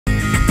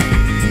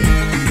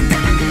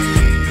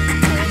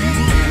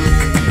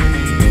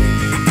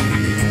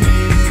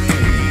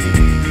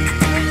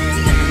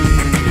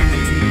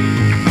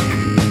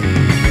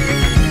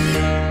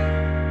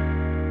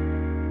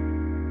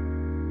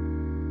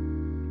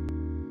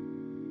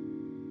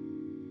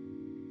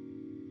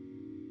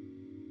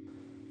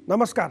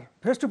नमस्कार,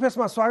 face to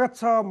फेसमा स्वागत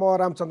छ। म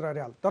रामचन्द्र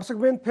अर्याल।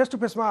 दर्शकवृन्द, फेस टु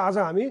फेसमा आज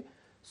हामी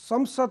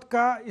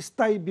संसदका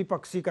स्थायी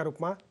विपक्षीका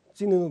रूपमा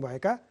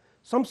चिनिनुभएका,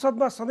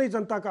 संसदमा सधैँ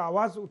जनताको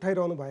आवाज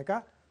उठाइरहनुभएका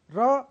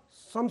र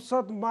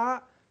संसदमा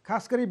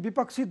खास गरी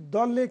विपक्षी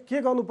दलले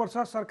के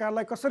गर्नुपर्छ,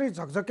 सरकारलाई कसरी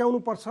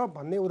झकझक्याउनुपर्छ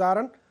भन्ने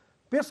उदाहरण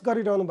पेश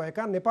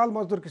गरिरहनुभएका नेपाल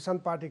मजदुर किसान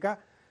पार्टीका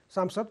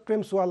सांसद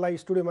प्रेम सुवाललाई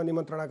स्टुडियोमा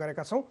निमन्त्रणा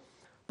गरेका छौँ।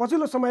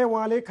 पछिल्लो समय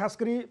उहाँले खास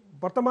गरी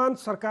वर्तमान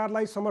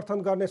सरकारलाई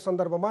समर्थन गर्ने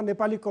सन्दर्भमा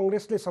नेपाली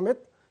कङ्ग्रेसले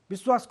समेत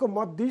विश्वासको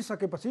मत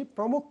दिइसकेपछि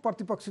प्रमुख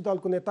प्रतिपक्षी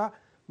दलको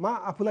नेतामा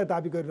आफूलाई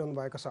दाबी गरिरहनु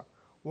भएको छ।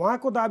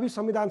 उहाँको दाबी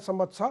संविधान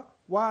सम्मत छ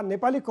वा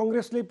नेपाली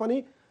कङ्ग्रेसले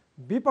पनि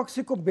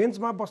विपक्षीको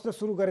बेन्चमा बस्न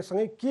सुरु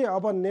गरेसँगै के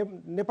अब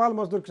नेपाल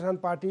मजदुर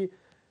किसान पार्टी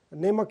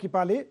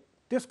नेमकिपाले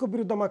त्यसको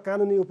विरुद्धमा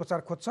कानुनी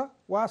उपचार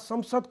खोज्छ वा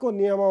संसदको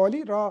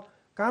नियमावली र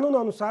कानुन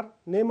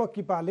अनुसार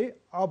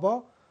नेमकिपाले अब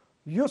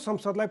यो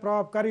संसदलाई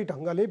प्रभावकारी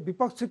ढङ्गले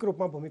विपक्षीको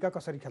रूपमा भूमिका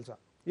कसरी खेल्छ,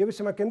 यो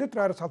विषयमा केन्द्रित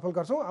रहेर छलफल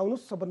गर्छौँ।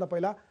 आउनुहोस्, सबभन्दा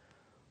पहिला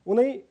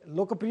उनै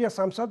लोकप्रिय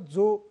सांसद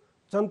जो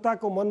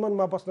जनताको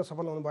मनमनमा बस्न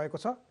सफल हुनुभएको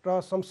छ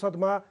र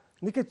संसदमा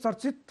निकै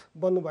चर्चित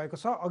बन्नुभएको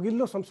छ,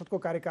 अघिल्लो संसदको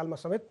कार्यकालमा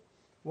समेत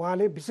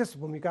उहाँले विशेष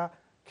भूमिका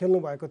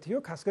खेल्नुभएको थियो।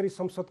 खास गरी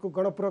संसदको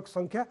गणपूरक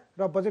सङ्ख्या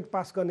र बजेट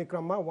पास गर्ने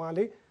क्रममा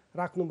उहाँले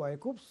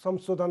राख्नुभएको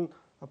संशोधन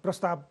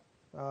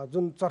प्रस्ताव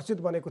जुन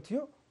चर्चित बनेको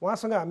थियो,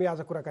 उहाँसँग हामी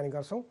आज कुराकानी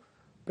गर्छौँ।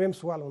 प्रेम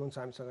सुवाल हुनुहुन्छ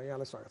हामीसँग,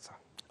 यहाँलाई स्वागत छ।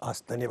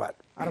 हस्, धन्यवाद।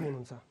 आराम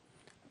हुनुहुन्छ?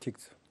 ठिक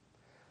छ।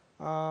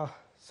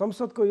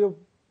 संसदको यो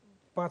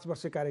 5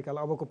 वर्षे कार्यकाल,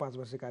 अबको 5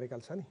 वर्षे कार्यकाल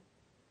छ नि,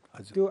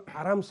 त्यो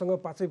आरामसँग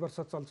 5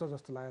 वर्ष चल्छ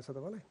जस्तो लागेको छ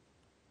तपाईँलाई?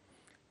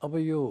 अब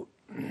यो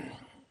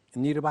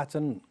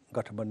निर्वाचन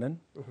गठबन्धन,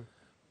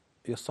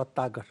 यो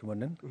सत्ता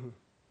गठबन्धन,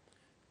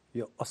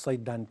 यो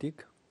असैद्धान्तिक,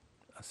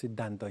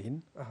 सिद्धान्तहीन,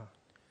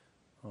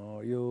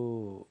 यो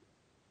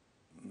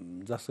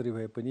जसरी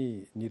भए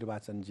पनि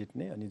निर्वाचन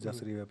जित्ने अनि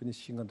जसरी भए पनि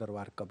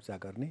सिंहदरबार कब्जा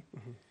गर्ने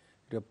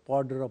र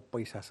पद र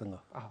पैसासँग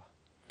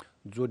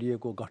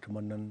जोडिएको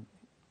गठबन्धन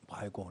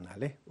भएको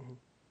हुनाले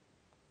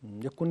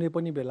यो कुनै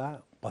पनि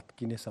बेला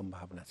भत्किने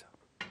सम्भावना छ।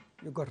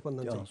 यो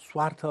गठबन्धन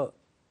स्वार्थ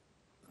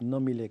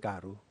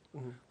नमिलेकाहरू,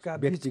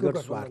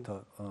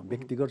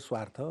 व्यक्तिगत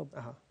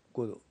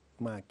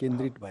स्वार्थकोमा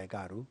केन्द्रित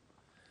भएकाहरू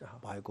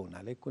भएको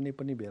हुनाले कुनै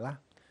पनि बेला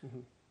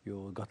यो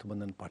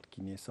गठबन्धन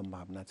भत्किने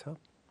सम्भावना छ।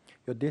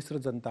 यो देश र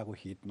जनताको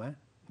हितमा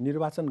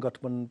निर्वाचन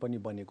गठबन्धन पनि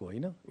बनेको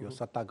होइन, यो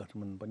सत्ता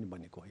गठबन्धन पनि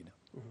बनेको होइन।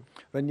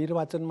 र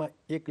निर्वाचनमा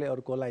एकले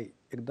अर्कोलाई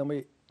एकदमै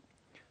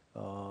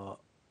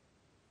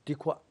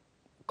तिखो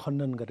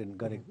खण्डन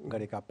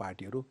गरेका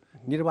पार्टीहरू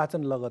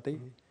निर्वाचन लगतै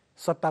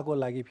सत्ताको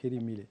लागि फेरि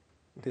मिले।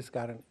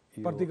 त्यसकारण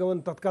प्रतिगमन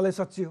तत्कालै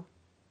सच्ची हो।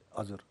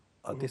 हजुर,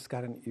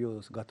 त्यसकारण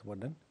यो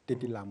गठबन्धन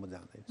त्यति लामो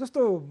जाँदैन।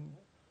 जस्तो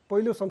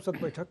पहिलो संसद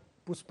बैठक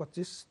पुस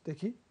 25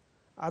 देखि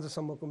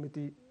आजसम्मको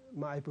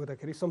मितिमा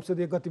आइपुग्दाखेरि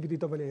संसदीय गतिविधि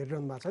तपाईँले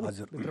हेरिरहनु भएको छ नि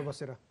भित्र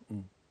बसेर,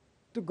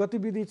 त्यो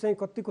गतिविधि चाहिँ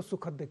कतिको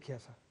सुखद देखिया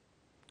छ?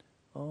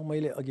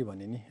 मैले अघि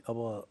भने नि, अब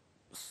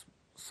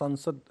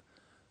संसदलाई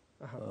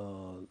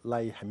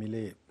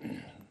हामीले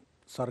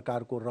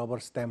सरकारको रबर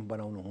स्ट्याम्प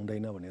बनाउनु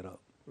हुँदैन भनेर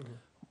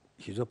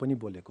हिजो पनि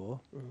बोलेको हो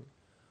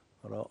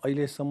र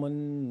अहिलेसम्म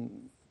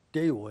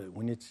त्यही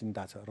हुने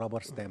चिन्ता छ।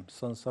 रबर स्ट्याम्प,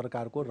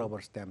 सरकारको रबर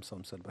स्ट्याम्प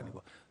संसद भनेको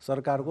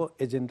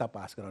सरकारको एजेन्डा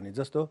पास गराउने।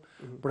 जस्तो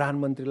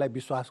प्रधानमन्त्रीलाई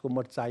विश्वासको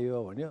मत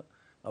चाहियो भने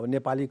अब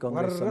नेपाली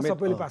कङ्ग्रेस समेत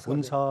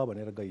हुन्छ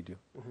भनेर गइदियो।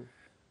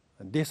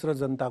 देश र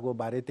जनताको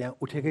बारे त्यहाँ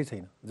उठेकै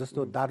छैन।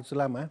 जस्तो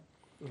दार्चुलामा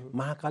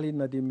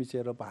महाकाली नदी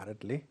मिचेर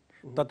भारतले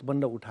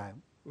तटबन्ध उठायो,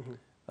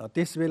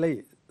 त्यसबेलै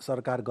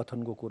सरकार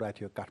गठनको कुरा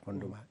थियो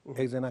काठमाडौँमा।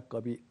 एकजना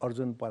कवि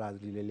अर्जुन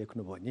पराजुलीले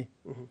लेख्नुभयो नि,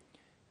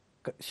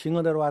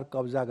 सिंहदरबार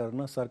कब्जा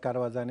गर्न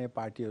सरकारमा जाने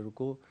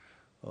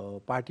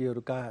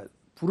पार्टीहरूका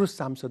पुरुष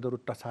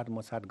सांसदहरू टछाट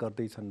मछाट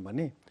गर्दैछन्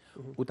भने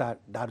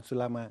उता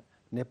दार्चुलामा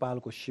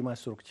नेपालको सीमा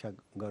सुरक्षा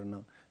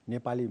गर्न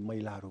नेपाली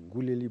महिलाहरू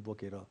गुलेली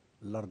बोकेर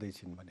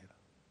लड्दैछन् भनेर।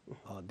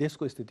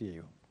 देशको स्थिति यही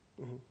हो।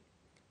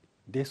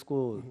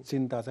 देशको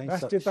चिन्ता चाहिँ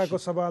राष्ट्रियताको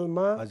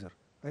सवालमा, हजुर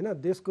हैन,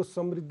 देशको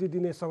समृद्धि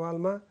दिने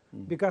सवालमा,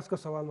 विकासको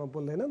सवालमा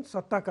बोल्दैनन्,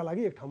 सत्ताका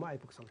लागि एक ठाउँमा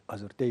आइपुग्छन्।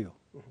 हजुर, त्यही हो।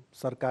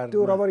 सरकार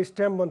त्यो रबर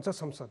स्ट्याम्प बन्छ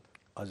संसद।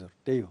 हजुर,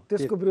 त्यही हो।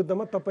 त्यसको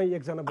विरुद्धमा तपाईँ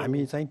एकजना,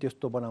 हामी चाहिँ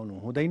त्यस्तो बनाउनु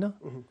हुँदैन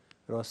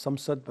र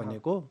संसद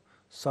भनेको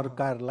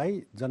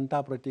सरकारलाई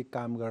जनताप्रति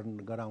काम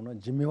गराउन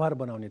जिम्मेवार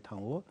बनाउने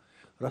ठाउँ हो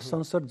र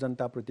संसद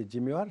जनताप्रति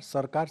जिम्मेवार,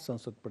 सरकार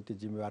संसदप्रति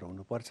जिम्मेवार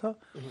हुनुपर्छ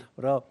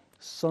र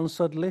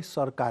संसदले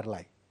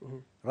सरकारलाई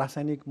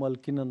रासायनिक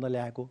मल किन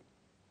नल्याएको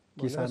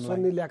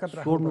किसानलाई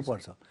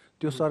सोध्नुपर्छ,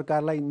 त्यो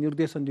सरकारलाई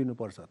निर्देशन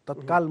दिनुपर्छ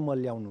तत्काल मल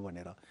ल्याउनु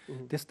भनेर।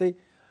 त्यस्तै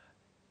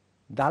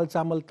दाल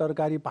चामल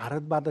तरकारी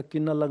भारतबाट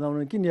किन्न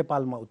लगाउनु कि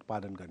नेपालमा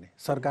उत्पादन गर्ने,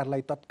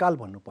 सरकारलाई तत्काल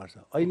भन्नुपर्छ।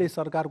 अहिले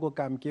सरकारको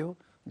काम के हो?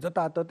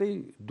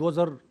 जताततै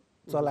डोजर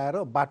चलाएर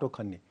बाटो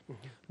खन्ने।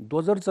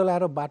 डोजर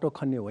चलाएर बाटो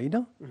खन्ने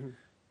होइन,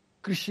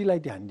 कृषिलाई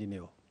ध्यान दिने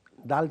हो।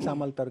 दाल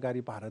चामल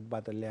तरकारी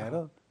भारतबाट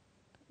ल्याएर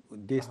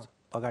देश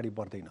अगाडि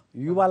बढ्दैन।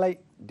 युवालाई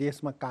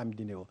देशमा काम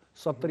दिने हो।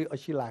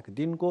 70-80 लाख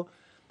दिनको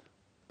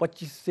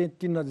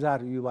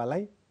 2500-3000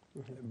 युवालाई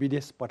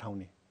विदेश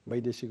पठाउने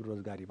वैदेशिक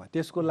रोजगारीमा।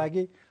 त्यसको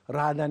लागि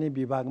राजधानी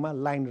विभागमा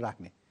लाइन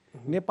राख्ने,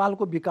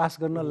 नेपालको विकास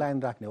गर्न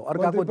लाइन राख्ने हो।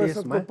 अर्काको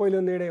देशमा पहिलो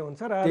निर्णय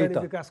हुन्छ राजधानी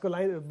विकासको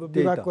लाइन,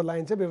 विभागको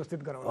लाइन चाहिँ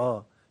व्यवस्थित गराउने।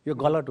 यो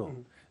गलत हो।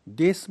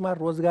 देशमा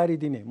रोजगारी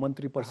दिने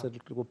मन्त्री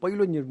परिषदको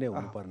पहिलो निर्णय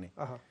हुनुपर्ने।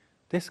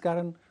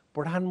 त्यसकारण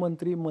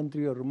प्रधानमन्त्री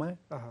मन्त्रीहरूमा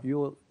यो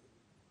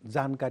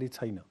जानकारी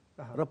छैन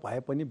र भए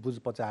पनि बुझ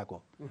पचाएको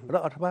र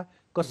अथवा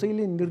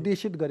कसैले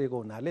निर्देशित गरेको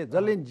हुनाले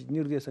जसले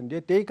निर्देशन दिए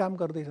त्यही काम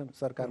गर्दैछन्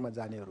सरकारमा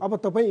जानेहरू। अब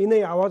तपाईँ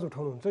यिनै आवाज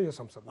उठाउनुहुन्छ यो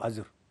संसदमा?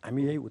 हजुर,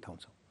 हामी यही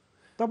उठाउँछौँ।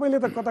 तपाईँले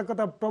त कता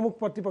कता प्रमुख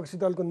प्रतिपक्षी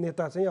दलको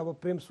नेता चाहिँ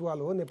अब प्रेम सुवाल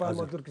हो, नेपाल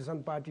मजदुर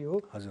किसान पार्टी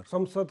हो,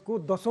 संसदको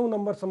 10औं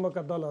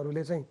नम्बरसम्मका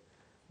दलहरूले चाहिँ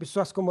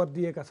विश्वासको मत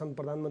दिएका छन्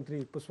प्रधानमन्त्री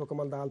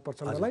पुष्पकमल दाहाल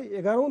प्रचण्डलाई।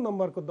 11औं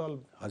नम्बरको दल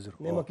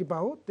नेमकिपा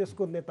हो,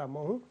 त्यसको नेता म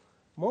हुँ,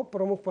 म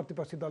प्रमुख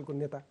प्रतिपक्षी दलको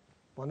नेता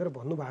भनेर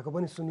भन्नुभएको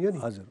पनि सुनियो नि।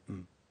 हजुर,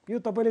 यो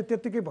तपाईँले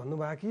त्यत्तिकै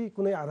भन्नुभयो कि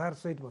कुनै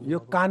आधारसहित भन्नु? यो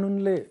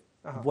कानुनले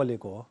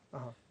बोलेको हो,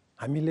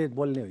 हामीले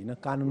बोल्ने होइन,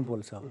 कानुन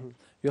बोल्छ।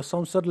 यो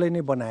संसदले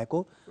नै बनाएको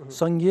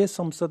सङ्घीय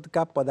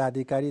संसदका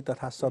पदाधिकारी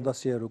तथा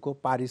सदस्यहरूको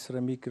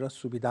पारिश्रमिक र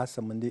सुविधा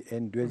सम्बन्धी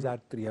ऐन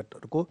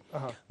 2073 को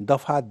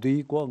दफा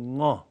 2 को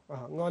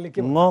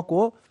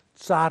ङको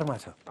 4 मा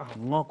छ।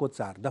 ङको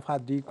 4 दफा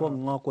 2 को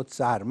ङको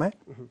 4 मा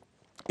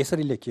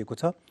यसरी लेखिएको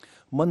छ,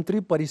 मन्त्री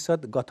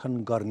परिषद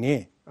गठन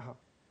गर्ने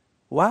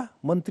वा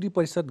मन्त्री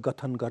परिषद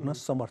गठन गर्न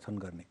समर्थन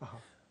गर्ने।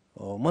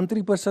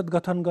 मन्त्री परिषद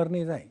गठन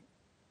गर्ने चाहिँ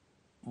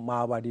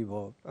माओवादी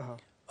भयो।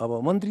 अब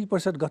मन्त्री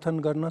परिषद गठन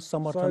गर्न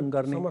समर्थन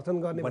गर्ने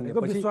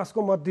भनेपछि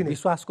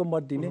विश्वासको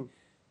मत दिने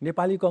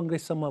नेपाली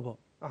कांग्रेससम्म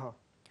भयो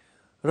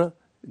र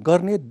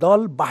गर्ने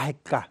दल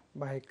बाहेकका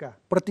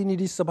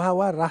प्रतिनिधि सभा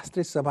वा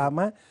राष्ट्रिय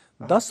सभामा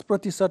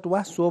 10%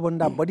 वा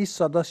सोभन्दा बढी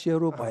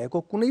सदस्यहरू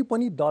भएको कुनै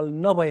पनि दल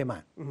नभएमा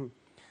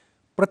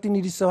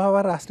प्रतिनिधि सभा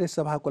वा राष्ट्रिय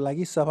सभाको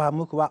लागि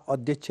सभामुख वा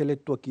अध्यक्षले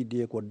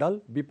तोकिदिएको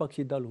दल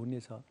विपक्षी दल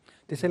हुनेछ।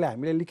 त्यसैले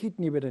हामीले लिखित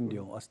निवेदन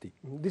दियौँ अस्ति,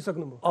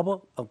 दिइसक्नुभयो।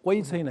 अब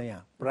कोही छैन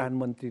यहाँ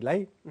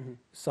प्रधानमन्त्रीलाई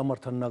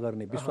समर्थन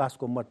नगर्ने,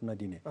 विश्वासको मत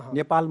नदिने।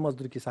 नेपाल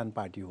मजदुर किसान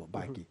पार्टी हो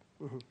बाँकी।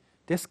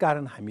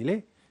 त्यसकारण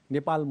हामीले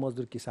नेपाल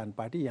मजदुर किसान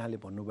पार्टी यहाँले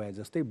भन्नुभए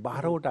जस्तै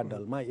 12वटा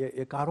दलमा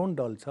 11औं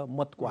दल छ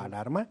मतको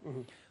आधारमा।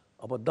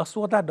 अब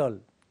 10वटा दल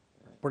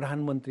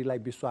प्रधानमन्त्रीलाई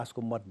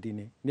विश्वासको मत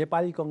दिने।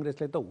 नेपाली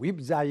कांग्रेसले त व्हिप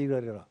जारी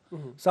गरेर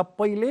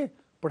सबैले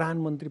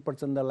प्रधानमन्त्री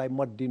प्रचण्डलाई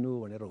मत दिनु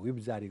भनेर व्हिप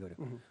जारी गर्यो।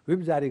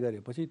 व्हिप जारी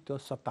गरेपछि त्यो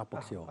सत्ता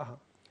पक्ष हो।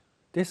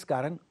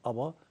 त्यसकारण अब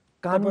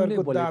कानुनले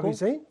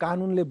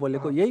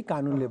बोलेको यही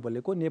कानुनले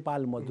बोलेको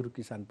नेपाल मजदुर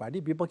किसान पार्टी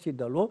विपक्षी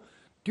दल हो।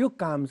 त्यो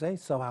काम चाहिँ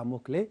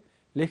सभामुखले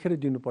लेखेर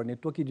दिनुपर्ने,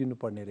 तोकिदिनु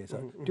पर्ने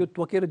रहेछ। त्यो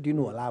तोकेर दिनु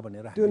होला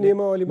भनेर त्यो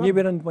नियमावलीमा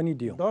निवेदन पनि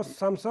दियौँ। 10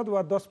 सांसद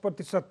वा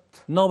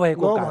 10%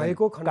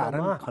 नभएको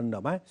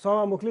खण्डमा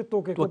सभामुखले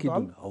तोकेको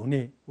दल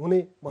हुने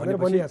भनेर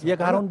भनिएको छ।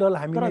 11औं दल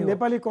हामीले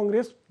नेपाली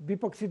कांग्रेस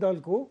विपक्षी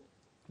दलको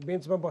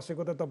बेन्चमा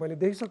बसेको त तपाईँले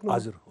देखिसक्नु।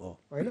 हजुर हो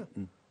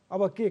हैन?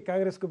 अब के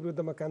कांग्रेसको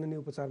विरुद्धमा कानुनी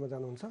उपचारमा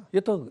जानुहुन्छ?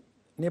 यो त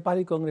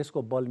नेपाली कांग्रेसको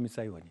बल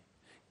मिसाइ हो नि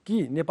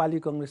कि नेपाली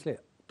कांग्रेसले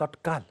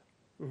तत्काल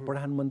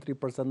प्रधानमन्त्री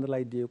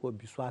प्रचण्डलाई दिएको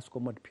विश्वासको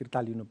मत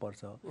फिर्ता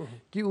लिनुपर्छ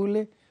कि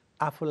उसले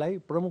आफूलाई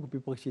प्रमुख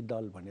विपक्षी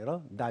दल भनेर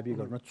दाबी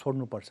गर्न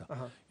छोड्नुपर्छ।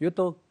 यो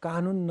त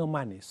कानुन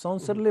नमाने,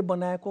 संसदले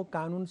बनाएको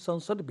कानुन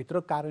संसदभित्र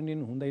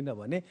कार्यान्वयन हुँदैन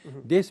भने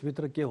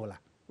देशभित्र के होला?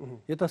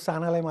 यो त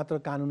सानालाई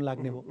मात्र कानुन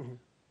लाग्ने हो।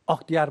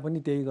 अख्तियार पनि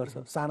त्यही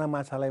गर्छ, साना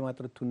माछालाई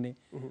मात्र थुन्ने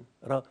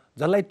र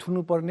जसलाई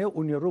थुन्नुपर्ने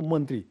उनीहरू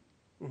मन्त्री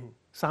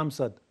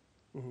सांसद।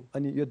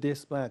 अनि यो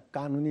देशमा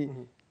कानुनी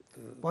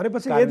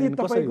भनेपछि यदि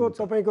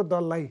तपाईँको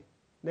दललाई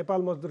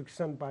नेपाल मजदुर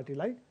किसान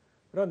पार्टीलाई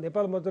र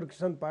नेपाल मजदुर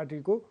किसान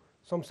पार्टीको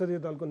संसदीय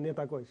दलको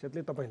नेताको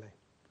हैसियतले तपाईँलाई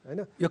हैन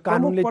यो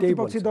कानुनले त्यही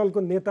प्रतिपक्षी दलको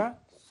नेता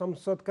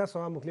संसदका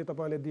सभामुखले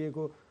तपाईँले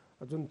दिएको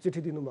जुन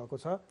चिठी दिनुभएको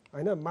छ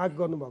हैन, माग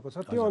गर्नुभएको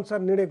छ, त्यो अनुसार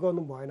निर्णय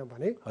गर्नु भएन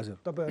भने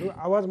तपाईँहरू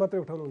आवाज मात्रै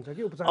उठाउनुहुन्छ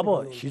कि उपचार?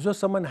 अब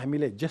हिजोसम्म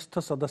हामीले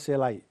ज्येष्ठ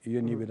सदस्यलाई यो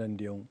निवेदन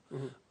दियौँ।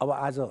 अब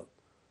आज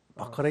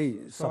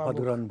भर्खरै शपथ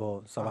ग्रहण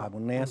भयो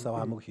सभामुख, नयाँ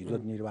सभामुख हिजो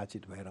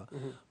निर्वाचित भएर।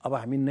 अब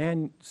हामी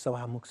नयाँ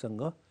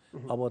सभामुखसँग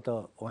अब त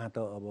उहाँ त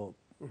अब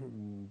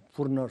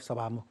पूर्ण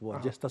सभामुख भयो,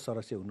 ज्येष्ठ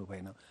सदस्य हुनु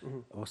भएन।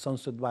 अब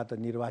संसदबाट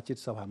निर्वाचित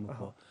सभामुख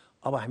हो।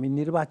 अब हामी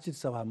निर्वाचित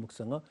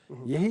सभामुखसँग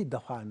यही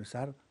दफा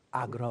अनुसार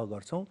आग्रह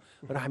गर्छौँ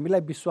र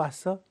हामीलाई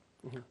विश्वास छ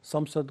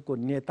संसदको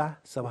नेता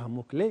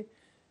सभामुखले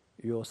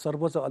यो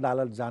सर्वोच्च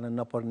अदालत जान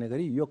नपर्ने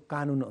गरी यो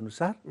कानुन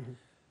अनुसार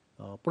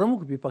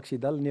प्रमुख विपक्षी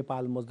दल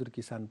नेपाल मजदुर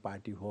किसान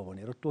पार्टी हो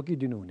भनेर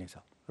तोकिदिनु हुनेछ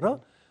र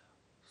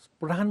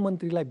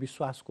प्रधानमन्त्रीलाई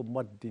विश्वासको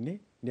मत दिने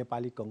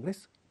नेपाली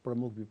कांग्रेस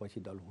प्रमुख विपक्षी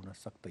दल हुन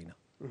सक्दैन।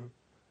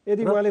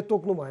 यदि उहाँले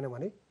तोक्नु भएन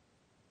भने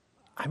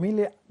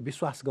हामीले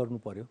विश्वास गर्नु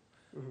पर्यो।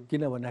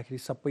 किन भन्दाखेरि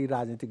सबै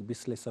राजनीतिक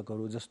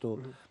विश्लेषकहरू जस्तो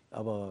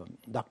अब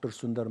डाक्टर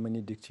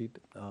सुन्दरमणि दीक्षित,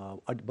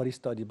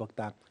 वरिष्ठ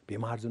अधिवक्ता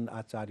भीमार्जुन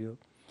आचार्य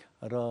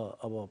र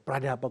अब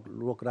प्राध्यापक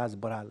लोकराज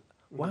बराल,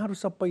 उहाँहरू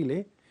सबैले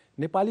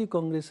नेपाली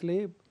कांग्रेसले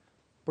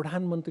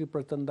प्रधानमन्त्री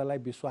प्रचण्डलाई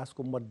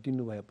विश्वासको मत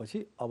दिनु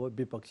भएपछि अब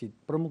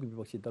प्रमुख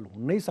विपक्षी दल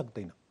हुनै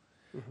सक्दैन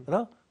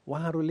र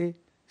उहाँहरूले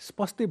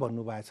स्पष्टै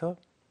भन्नुभएको छ।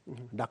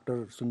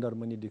 डाक्टर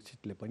सुन्दरमणि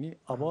दीक्षितले पनि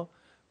अब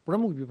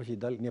प्रमुख विपक्षी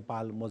दल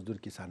नेपाल मजदुर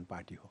किसान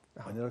पार्टी हो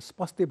भनेर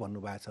स्पष्टै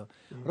भन्नुभएको छ।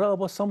 र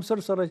अब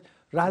संसद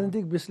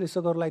राजनीतिक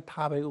विश्लेषकहरूलाई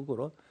थाहा भएको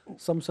कुरो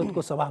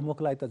संसदको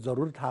सभामुखलाई त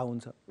जरुर थाहा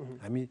हुन्छ।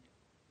 हामी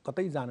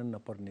कतै जान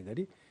नपर्ने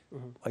गरी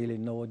अहिले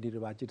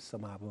नवनिर्वाचित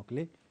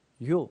सभामुखले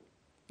यो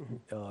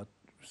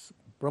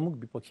प्रमुख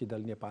विपक्षी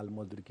दल नेपाल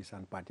मजदुर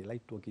किसान पार्टीलाई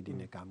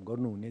टोकिदिने काम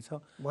गर्नुहुनेछ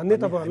भन्ने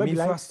तपाईहरुलाई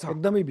विश्वास छ?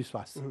 एकदमै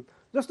विश्वास छ।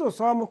 जस्तो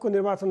सभामुखको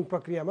निर्वाचन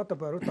प्रक्रियामा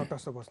तपाईहरु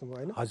तटस्थ बस्नुभयो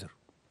हैन? हजुर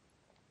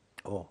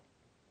हो।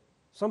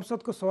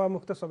 संसदको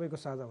सभामुख त सबैको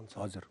साझा हुन्छ।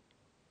 हजुर।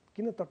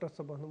 किन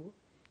तटस्थ बस्नुभयो?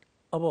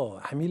 अब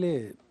हामीले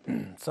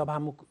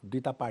सभामुख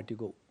दुईटा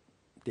पार्टीको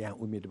त्यहाँ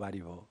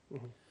उम्मेदवारी हो,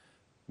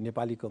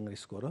 नेपाली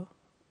कांग्रेसको र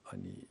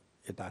अनि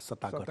यता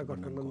सत्ता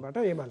गठबन्धनबाट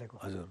एमालेको।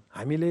 हजुर।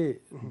 हामीले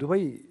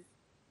दुवै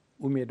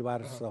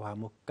उम्मेदवार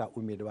सभामुखका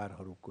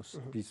उम्मेदवारहरूको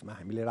बीचमा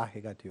हामीले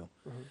राखेका थियौँ।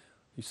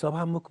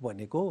 सभामुख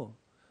भनेको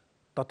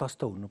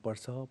तटस्थ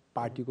हुनुपर्छ,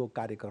 पार्टीको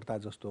कार्यकर्ता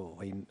जस्तो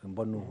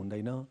बन्नु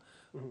हुँदैन।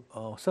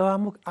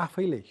 सभामुख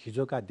आफैले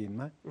हिजोका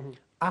दिनमा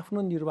आफ्नो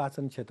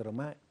निर्वाचन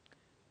क्षेत्रमा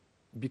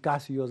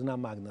विकास योजना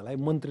माग्नलाई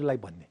मन्त्रीलाई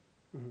भन्ने,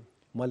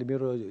 मैले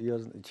मेरो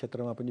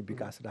क्षेत्रमा पनि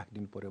विकास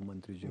राखिदिनु पर्यो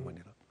मन्त्रीज्यू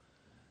भनेर।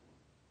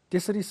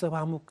 त्यसरी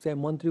सभामुख चाहिँ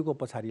मन्त्रीको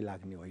पछाडि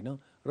लाग्ने होइन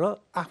र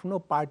आफ्नो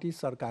पार्टी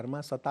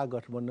सरकारमा सत्ता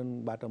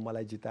गठबन्धनबाट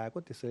मलाई जिताएको,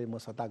 त्यसैले म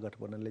सत्ता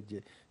गठबन्धनले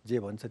जे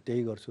भन्छ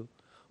त्यही गर्छु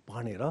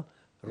भनेर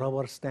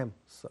रबर स्ट्याम्प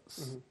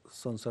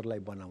संसदलाई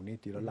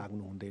बनाउनेतिर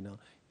लाग्नु हुँदैन।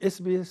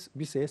 यस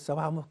विषय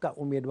सभामुखका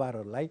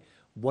उम्मेदवारहरूलाई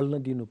बोल्न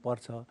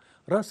दिनुपर्छ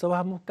र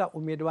सभामुखका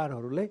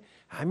उम्मेदवारहरूले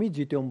हामी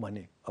जित्यौँ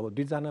भने, अब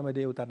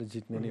दुईजनामध्ये एउटा त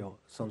जित्ने नै हो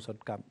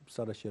संसदका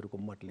सदस्यहरूको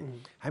मतले,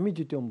 हामी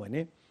जित्यौँ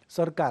भने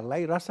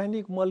सरकारलाई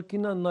रासायनिक मल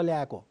किन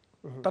नल्याएको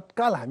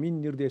तत्काल हामी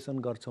निर्देशन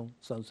गर्छौँ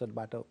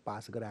संसदबाट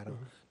पास गराएर,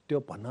 त्यो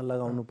भन्न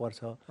लगाउनु पर्छ।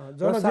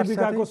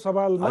 जनजीविकाको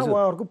सवालमा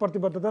उहाँहरुको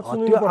प्रतिबद्धता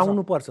त्यो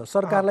आउनुपर्छ।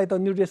 सरकारलाई त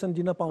निर्देशन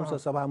दिन पाउँछ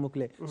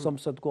सभामुखले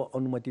संसदको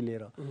अनुमति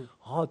लिएर।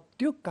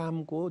 त्यो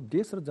कामको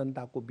देश र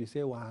जनताको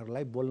विषय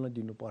उहाँहरूलाई बोल्न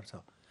दिनुपर्छ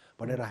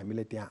भनेर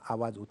हामीले त्यहाँ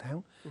आवाज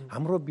उठायौँ।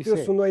 हाम्रो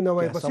विषय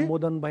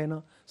सम्बोधन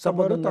भएन।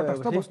 सम्बोधन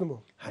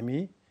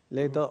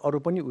हामीले त अरू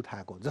पनि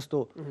उठाएको, जस्तो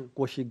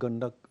कोशी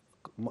गण्डक,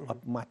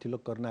 माथिल्लो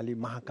कर्णाली,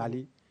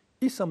 महाकाली,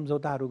 यी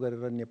सम्झौताहरू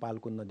गरेर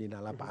नेपालको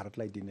नदीनाला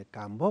भारतलाई दिने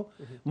काम भयो।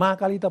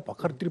 महाकाली त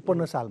भर्खर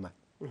 53 सालमा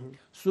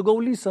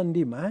सुगौली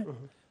सन्धिमा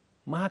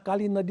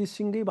महाकाली नदी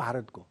सिँगै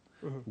भारतको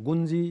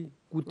गुन्जी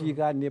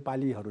कुटीका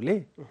नेपालीहरूले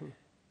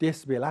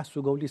त्यस बेला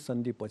सुगौली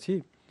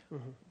सन्धिपछि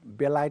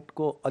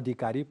बेलायतको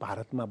अधिकारी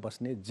भारतमा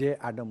बस्ने जे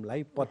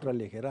आडमलाई पत्र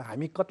लेखेर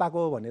हामी कताको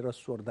हो भनेर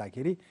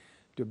सोद्धाखेरि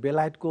त्यो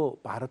बेलायतको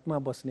भारतमा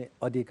बस्ने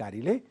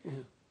अधिकारीले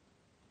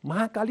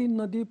महाकाली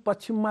नदी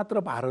पश्चिम मात्र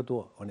भारत हो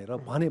भनेर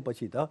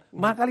भनेपछि त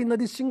महाकाली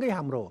नदी सिँगै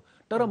हाम्रो हो।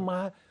 तर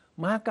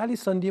महाकाली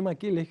सन्धिमा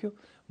के लेख्यो?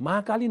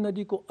 महाकाली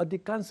नदीको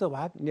अधिकांश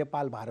भाग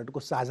नेपाल भारतको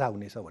साझा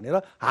हुनेछ भनेर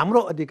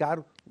हाम्रो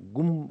अधिकार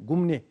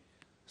गुम्ने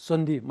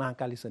सन्धि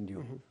महाकाली सन्धि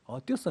हो।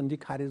 त्यो सन्धि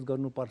खारेज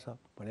गर्नुपर्छ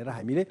भनेर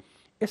हामीले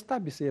यस्ता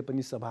विषय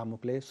पनि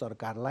सभामुखले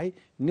सरकारलाई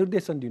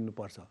निर्देशन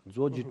दिनुपर्छ।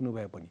 जो जित्नु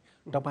भए पनि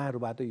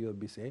तपाईहरुबाट यो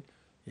विषय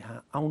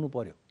यहाँ आउनु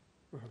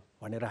पर्यो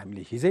भनेर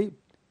हामीले हिजै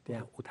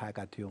त्यहाँ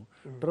उठाएका थियौँ।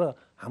 तर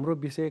हाम्रो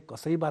विषय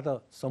कसैबाट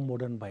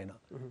सम्बोधन भएन।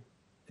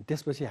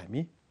 त्यसपछि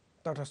हामी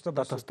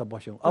तटस्थ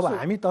बस्यौँ। अब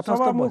हामी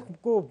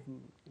सभामुखको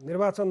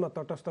निर्वाचनमा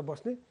तटस्थ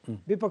बस्ने,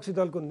 विपक्षी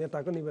दलको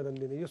नेताको निवेदन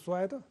दिने, यो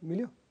स्वाय त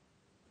मिल्यो?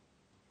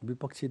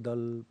 विपक्षी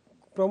दल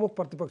प्रमुख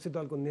प्रतिपक्षी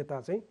दलको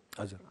नेता चाहिँ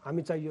हजुर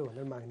हामी चाहियो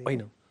भनेर माग्ने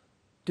होइन।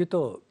 त्यो त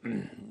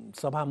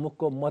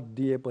सभामुखको मत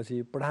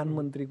दिएपछि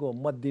प्रधानमन्त्रीको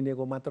मत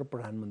दिनेको मात्र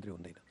प्रधानमन्त्री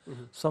हुँदैन।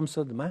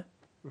 संसदमा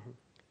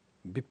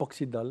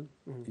विपक्षी दल,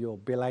 यो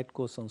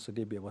बेलायतको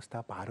संसदीय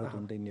व्यवस्था भारत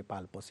हुँदै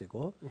नेपाल पसेको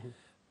हो,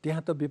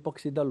 त्यहाँ त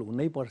विपक्षी दल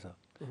हुनै पर्छ।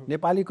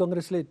 नेपाली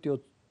कांग्रेसले त्यो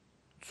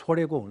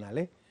छोडेको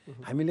हुनाले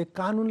हामीले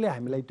कानुनले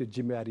हामीलाई त्यो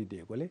जिम्मेवारी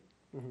दिएकोले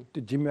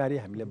त्यो जिम्मेवारी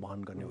हामीले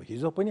वहन गर्ने हो।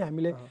 हिजो पनि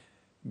हामीले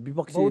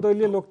विपक्षी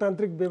बहुदलीय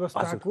लोकतान्त्रिक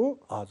व्यवस्थाको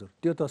हजुर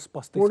त्यो त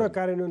स्पष्ट पूर्ण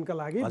कार्यान्वयनका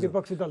लागि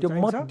विपक्षी दल त्यो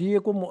मत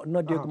दिएको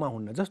नदिएकोमा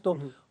हुन्न। जस्तो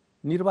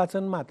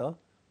निर्वाचनमा त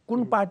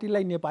कुन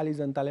पार्टीलाई नेपाली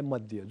जनताले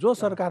मत दियो, जो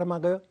सरकारमा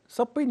गयो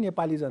सबै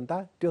नेपाली जनता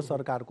त्यो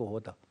सरकारको हो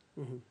त।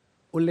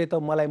 उसले त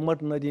मलाई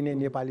मत नदिने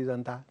नेपाली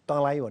जनता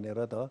तँलाई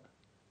भनेर त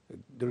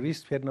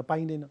रिस फेर्न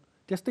पाइँदैन।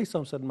 त्यस्तै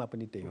संसदमा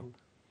पनि त्यही हो।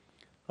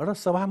 र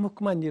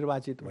सभामुखमा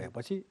निर्वाचित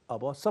भएपछि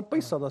अब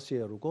सबै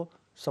सदस्यहरूको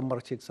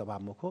संरक्षित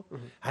सभामुख हो।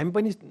 हामी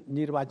पनि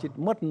निर्वाचित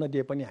मत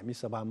नदिए पनि हामी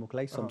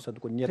सभामुखलाई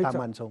संसदको नेता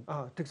मान्छौँ।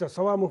 ठिक छ,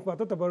 सभामुखमा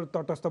त तपाईहरु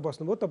तटस्थ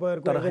बस्नुभयो,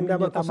 तपाईहरुको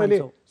एजेन्डामा कसैले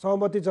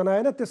सहमति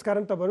जनाएन,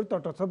 त्यसकारण तपाईहरु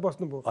तटस्थ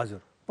बस्नुभयो।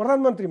 हजुर।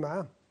 प्रधानमन्त्रीमा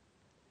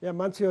यहाँ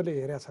मान्छेहरूले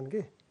हेरेका छन्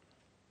कि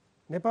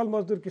नेपाल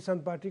मजदुर किसान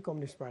पार्टी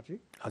कम्युनिस्ट पार्टी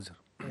हजुर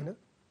हैन,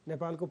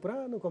 नेपालको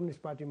पुरानो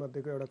कम्युनिस्ट पार्टी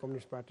मध्येको एउटा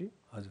कम्युनिस्ट पार्टी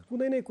हजुर,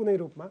 कुनै न कुनै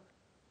रूपमा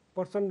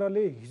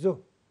प्रचण्डले हिजो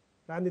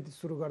राजनीति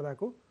सुरु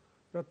गर्दाको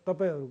र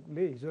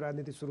तपाईहरुले हिजो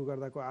राजनीति सुरु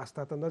गर्दाको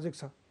आस्था त नजिक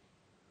छ।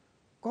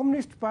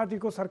 कम्युनिस्ट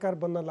पार्टीको सरकार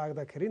बन्न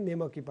लाग्दाखेरि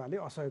नेमकिपाले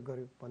असहयोग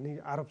गर्यो भन्ने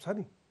आरोप छ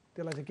नि,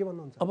 त्यसलाई चाहिँ के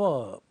भन्नुहुन्छ? अब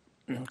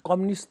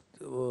कम्युनिस्ट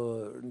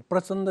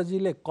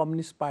प्रचण्डजीले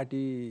कम्युनिस्ट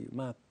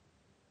पार्टीमा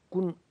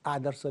कुन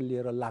आदर्श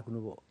लिएर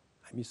लाग्नुभयो,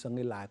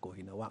 हामीसँगै लागेको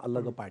होइन, उहाँ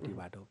अलग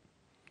पार्टीबाट हो।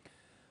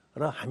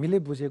 र हामीले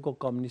बुझेको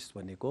कम्युनिस्ट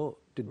भनेको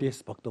त्यो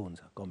देशभक्त हुन्छ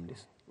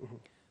कम्युनिस्ट।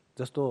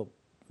 जस्तो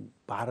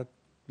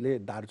भारतले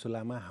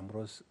दार्चुलामा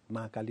हाम्रो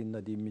महाकाली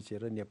नदी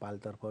मिचेर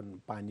नेपालतर्फ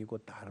पानीको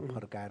धार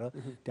फर्काएर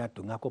त्यहाँ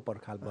ढुङ्गाको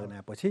पर्खाल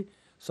बनाएपछि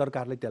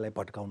सरकारले त्यसलाई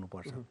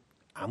भट्काउनुपर्छ।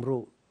 हाम्रो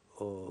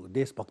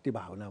देशभक्ति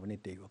भावना पनि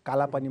त्यही हो।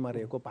 कालापानीमा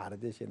रहेको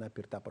भारतीय सेना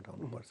फिर्ता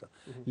पठाउनुपर्छ।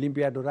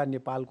 लिम्पियाडोरा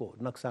नेपालको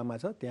नक्सामा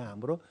छ, त्यहाँ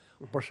हाम्रो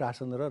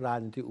प्रशासन र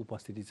राजनीतिक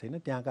उपस्थिति छैन,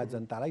 त्यहाँका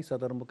जनतालाई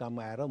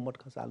सदरमुकाममा आएर मत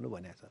खसाल्नु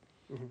भनेको छ।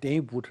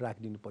 त्यहीँ बुथ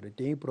राखिदिनु पर्यो,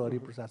 त्यहीँ प्रहरी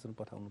प्रशासन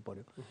पठाउनु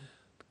पर्यो।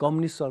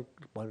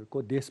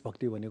 कम्युनिस्टहरूको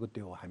देशभक्ति भनेको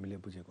त्यो हो हामीले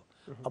बुझेको।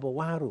 अब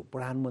उहाँहरू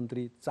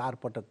प्रधानमन्त्री 4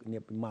 पटक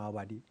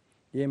माओवादी,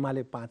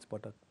 एमाले 5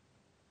 पटक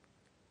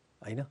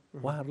हैन,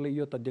 उहाँहरूले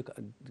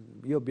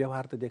यो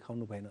व्यवहार त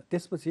देखाउनु भएन।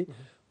 त्यसपछि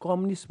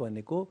कम्युनिस्ट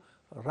भनेको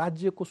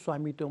राज्यको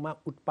स्वामित्वमा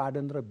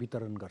उत्पादन र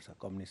वितरण गर्छ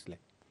कम्युनिस्टले।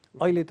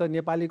 अहिले त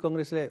नेपाली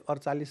कङ्ग्रेसले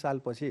 48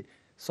 सालपछि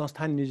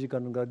संस्थान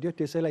निजीकरण गरिदियो,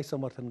 त्यसैलाई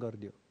समर्थन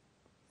गरिदियो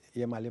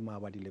एमाले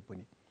माओवादीले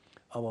पनि।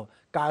 अब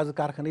कागज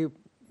कारखानै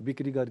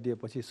बिक्री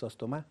गरिदिएपछि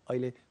सस्तोमा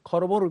अहिले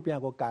खरबौँ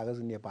रुपियाँको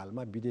कागज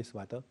नेपालमा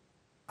विदेशबाट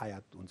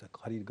आयात हुन्छ,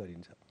 खरिद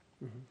गरिन्छ।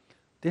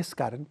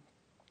 त्यसकारण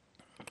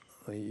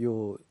यो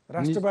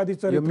राष्ट्रवादी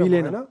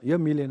यो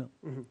मिलेन।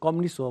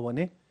 कम्युनिस्ट हो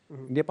भने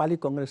नेपाली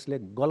कङ्ग्रेसले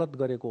गलत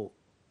गरेको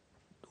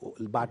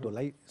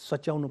बाटोलाई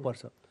सच्याउनु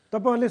पर्छ।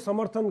 तपाईहरुले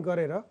समर्थन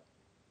गरेर,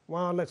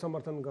 उहाँहरूलाई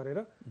समर्थन गरेर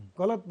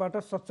गलतबाट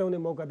सच्याउने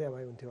मौका दिए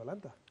भए हुन्थ्यो होला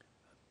नि त।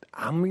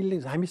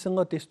 हामीसँग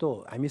त्यस्तो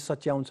हामी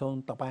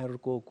सच्याउँछौँ,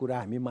 तपाईहरुको कुरा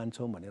हामी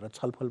मान्छौँ भनेर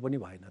छलफल पनि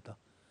भएन त।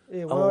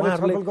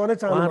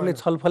 उहाँहरूले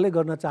छलफलै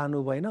गर्न चाहनु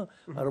भएन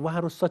र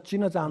उहाँहरू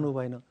सच्चिन चाहनु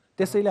भएन।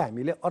 त्यसैले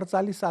हामीले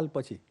 48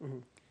 सालपछि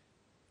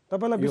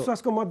तपाईलाई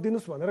विश्वासको मत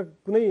दिनुस्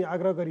भनेर कुनै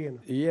आग्रह गरिएन।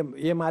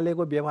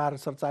 एमालेको व्यवहार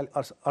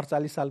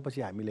 48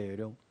 सालपछि हामीले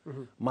हेर्यौँ,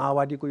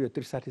 माओवादीको यो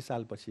 63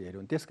 सालपछि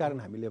हेर्यौँ। त्यसकारण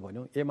हामीले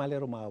भन्यौँ एमाले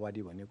र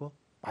माओवादी भनेको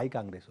भाइ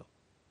काङ्ग्रेस हो।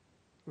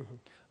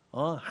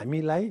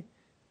 हामीलाई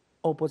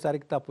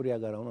औपचारिकता पुरा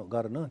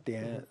गर्न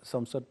त्यहाँ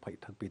संसद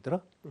बैठकभित्र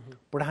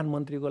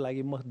प्रधानमन्त्रीको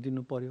लागि मत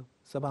दिनु पर्यो,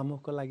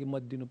 सभामुखको लागि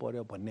मत दिनु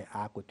पर्यो भन्ने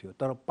आएको थियो।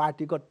 तर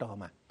पार्टीगत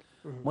तहमा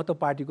म त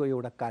पार्टीको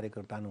एउटा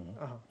कार्यकर्ता नै हुँ,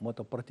 म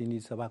त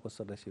प्रतिनिधि सभाको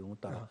सदस्य हुँ,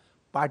 तर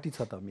पार्टी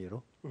छ त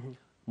मेरो,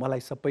 मलाई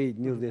सबै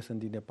निर्देशन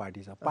दिने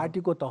पार्टी छ।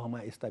 पार्टीको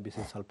तहमा यस्ता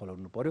विषय छलफल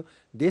हुनु पर्यो।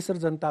 देश र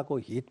जनताको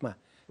हितमा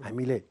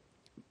हामीले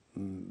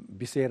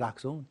विषय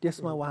राख्छौँ,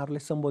 त्यसमा उहाँहरूले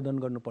सम्बोधन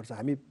गर्नुपर्छ।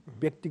 हामी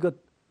व्यक्तिगत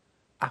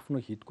आफ्नो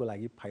हितको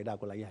लागि,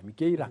 फाइदाको लागि हामी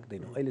केही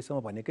राख्दैनौँ, अहिलेसम्म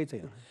भनेकै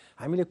छैन।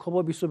 हामीले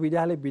खोप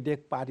विश्वविद्यालय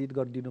विधेयक पारित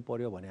गरिदिनु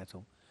पर्यो भनेका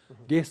छौँ।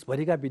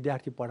 देशभरिका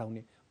विद्यार्थी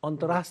पढाउने,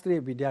 अन्तर्राष्ट्रिय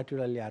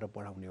विद्यार्थीलाई ल्याएर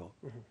पढाउने हो।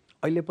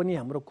 अहिले पनि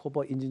हाम्रो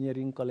खोप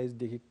इन्जिनियरिङ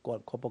कलेजदेखि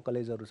खोप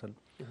कलेजहरू छन्,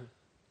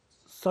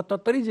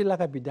 77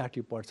 जिल्लाका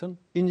विद्यार्थी पढ्छन्।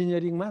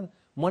 इन्जिनियरिङमा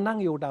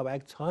मनाङ एउटा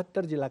बाहेक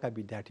 76 जिल्लाका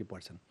विद्यार्थी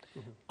पढ्छन्।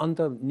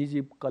 अन्त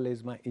निजी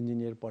कलेजमा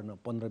इन्जिनियर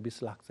पढ्न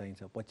 15-20 लाख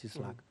चाहिन्छ, 25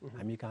 लाख,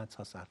 हामी कहाँ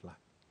 6-7 लाख।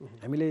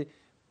 हामीले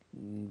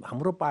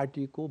हाम्रो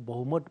पार्टीको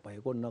बहुमत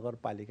भएको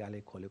नगरपालिकाले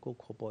खोलेको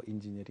खोप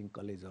इन्जिनियरिङ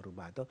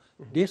कलेजहरूबाट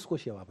देशको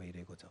सेवा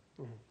भइरहेको छ।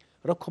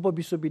 र खोप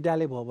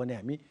विश्वविद्यालय भयो भने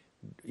हामी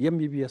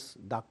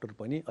एमबिबिएस डाक्टर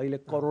पनि अहिले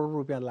करोड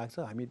रुपियाँ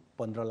लाग्छ, हामी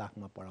 15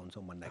 लाखमा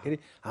पढाउँछौँ भन्दाखेरि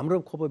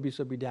हाम्रो खोप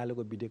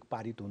विश्वविद्यालयको विधेयक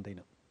पारित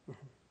हुँदैन।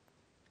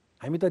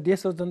 हामी त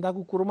देश र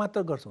जनताको कुरो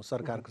मात्र गर्छौँ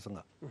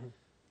सरकारसँग,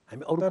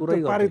 हामी अरू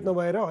कुरै पारित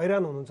नभएर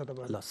हैरान हुनुहुन्छ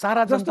तपाईहरु।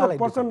 सारा जनतालाई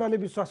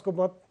प्रचण्डले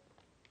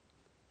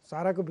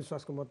साराको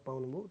विश्वासको मत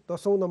पाउनुभयो,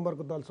 10औं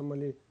नम्बरको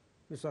दलसम्मले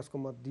विश्वासको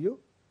मत दियो,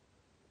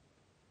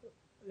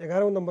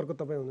 11औं नम्बरको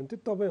तपाईँ हुनुहुन्थ्यो,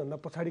 तपाईँभन्दा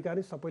पछाडिका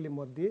नै सबैले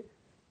मत दिए।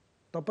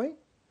 तपाईँ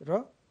र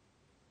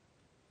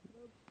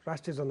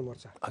राष्ट्रिय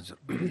जनमोर्चा, हजुर,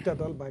 दुईटा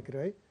दल बाँकी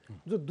रहे,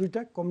 जो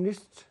दुईटा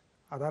कम्युनिस्ट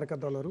आधारका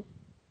दलहरू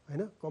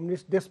हैन।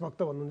 कम्युनिस्ट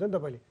देशभक्त भन्नुहुन्छ नि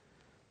तपाईँले,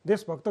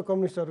 देशभक्त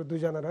कम्युनिस्टहरू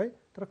दुईजना रहे,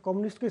 तर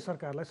कम्युनिस्टकै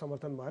सरकारलाई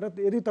समर्थन भएर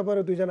यदि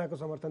तपाईँहरू दुईजनाको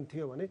समर्थन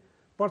थियो भने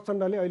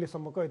प्रचण्डले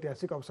अहिलेसम्मको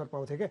ऐतिहासिक अवसर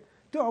पाउँथे क्या।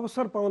 त्यो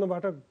अवसर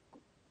पाउनबाट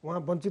उहाँ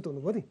वञ्चित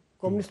हुनुभयो नि,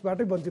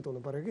 कम्युनिस्टबाटै वञ्चित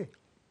हुनु पर्यो कि।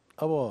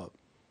 अब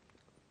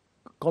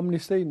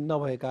कम्युनिस्टै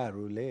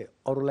नभएकाहरूले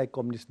अरूलाई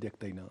कम्युनिस्ट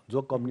देख्दैन,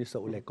 जो कम्युनिस्ट छ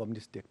उसलाई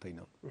कम्युनिस्ट देख्दैन।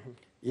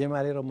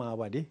 एमाले र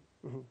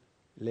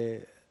माओवादीले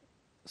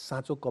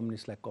साँचो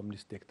कम्युनिस्टलाई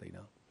कम्युनिस्ट देख्दैन।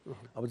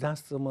 अब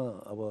जहाँसम्म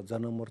अब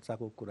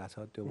जनमोर्चाको कुरा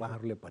छ त्यो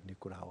उहाँहरूले भन्ने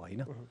कुरा हो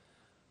होइन।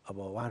 अब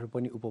उहाँहरू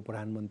पनि उप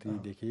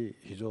प्रधानमन्त्रीदेखि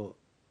हिजो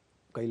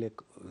कहिले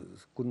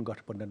कुन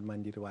गठबन्धनमा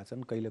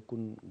निर्वाचन, कहिले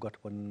कुन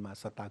गठबन्धनमा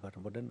सत्ता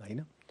गठबन्धन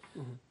होइन,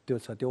 त्यो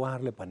छ, त्यो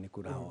उहाँहरूले भन्ने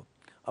कुरा हो।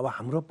 अब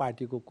हाम्रो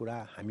पार्टीको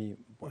कुरा हामी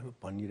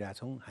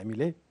भनिरहेछौँ,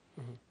 हामीले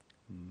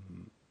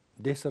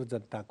देश र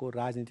जनताको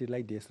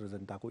राजनीतिलाई देश र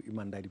जनताको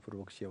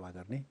इमान्दारीपूर्वक सेवा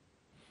गर्ने।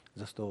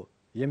 जस्तो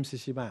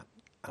एमसिसीमा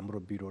हाम्रो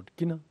विरोध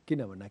किन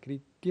भन्दाखेरि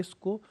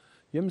त्यसको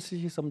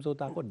एमसिसी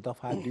सम्झौताको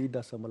दफा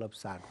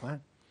 2.7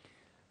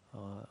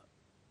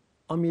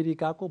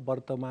 अमेरिकाको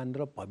वर्तमान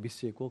र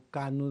भविष्यको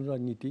कानुन र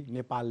नीति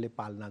नेपालले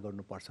पालना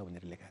गर्नुपर्छ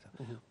भनेर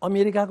लेखाएको छ।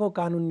 अमेरिकाको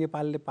कानुन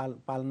नेपालले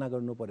पालना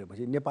गर्नु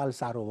परेपछि नेपाल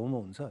सार्वभौम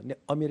हुन्छ,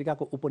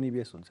 अमेरिकाको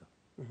उपनिवेश हुन्छ।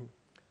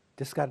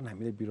 त्यसकारण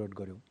हामीले विरोध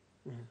गऱ्यौँ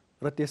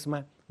र त्यसमा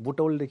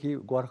बुटौलदेखि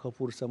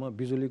गोरखपुरसम्म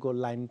बिजुलीको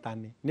लाइन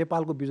तान्ने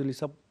नेपालको बिजुली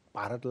सब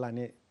भारत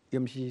लाने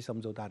एमसीसी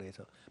सम्झौता रहेछ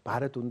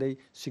भारत हुँदै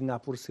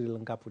सिङ्गापुर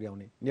श्रीलङ्का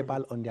पुर्याउने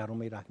नेपाल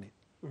अन्ध्यारोमै राख्ने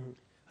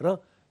र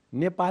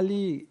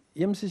नेपाली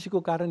एमसीसीको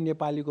कारण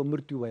नेपालीको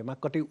मृत्यु भएमा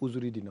कतै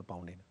उजुरी दिन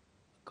पाउँदैन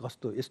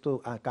कस्तो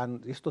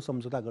यस्तो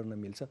सम्झौता गर्न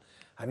मिल्छ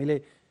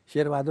हामीले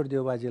शेरबहादुर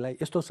देउबाजीलाई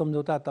यस्तो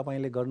सम्झौता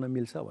तपाईँले गर्न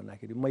मिल्छ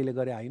भन्दाखेरि मैले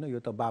गरे होइन यो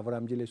त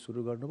बाबुरामजीले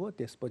सुरु गर्नुभयो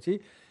त्यसपछि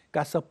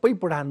का सबै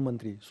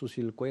प्रधानमन्त्री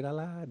सुशील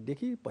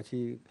कोइरालादेखि पछि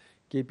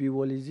केपी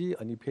ओलीजी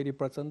अनि फेरि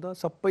प्रचण्ड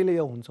सबैले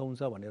यो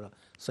हुन्छ भनेर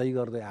सही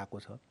गर्दै आएको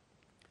छ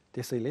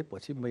त्यसैले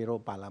पछि मेरो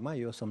पालामा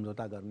यो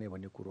सम्झौता गर्ने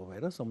भन्ने कुरो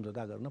भएर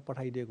सम्झौता गर्न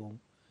पठाइदिएको हुँ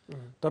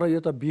तर यो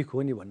त बिख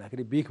हो नि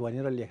भन्दाखेरि बिख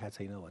भनेर लेखा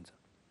छैन भन्छ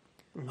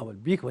अब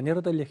बिख भनेर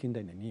त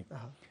लेखिँदैन नि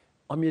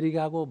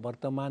अमेरिकाको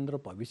वर्तमान र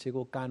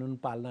भविष्यको कानुन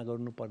पालना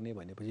गर्नुपर्ने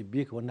भनेपछि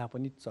बिख भन्दा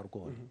पनि चर्को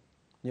हो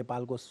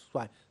नेपालको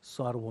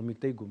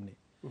सार्वभौमिकतै गुम्ने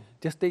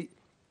त्यस्तै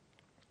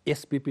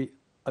एसपीपी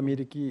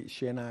अमेरिकी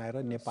सेना आएर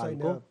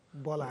नेपालको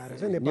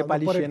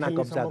नेपाली सेना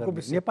कब्जा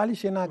गर्ने नेपाली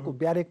सेनाको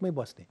ब्यारेकमै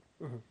बस्ने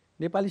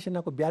नेपाली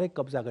सेनाको ब्यारेक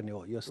कब्जा गर्ने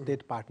हो यो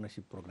स्टेट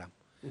पार्टनरसिप प्रोग्राम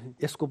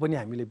यसको पनि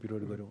हामीले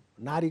विरोध गर्यौँ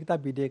नागरिकता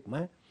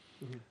विधेयकमा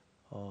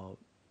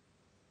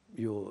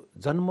यो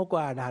जन्मको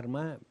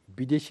आधारमा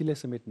विदेशीले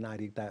समेत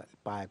नागरिकता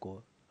पाएको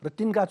र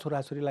तिनका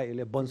छोराछोरीलाई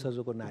यसले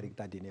वंशजको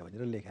नागरिकता दिने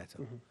भनेर लेखेको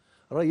छ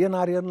र यो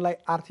नारीहरूलाई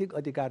आर्थिक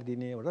अधिकार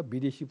दिने र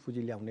विदेशी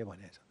पुँजी ल्याउने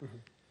भनेको छ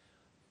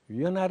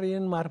यो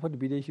नारीयन मार्फत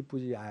विदेशी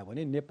पुँजी आयो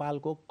भने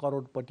नेपालको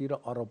करोडपति र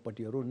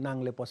अरबपतिहरू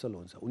नाङ्ले पसल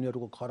हुन्छ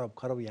उनीहरूको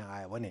खरब यहाँ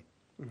आयो भने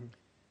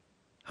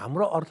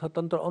हाम्रो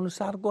अर्थतन्त्र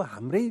अनुसारको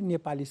हाम्रै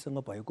नेपालीसँग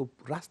भएको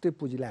राष्ट्रिय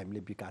पुँजीलाई हामीले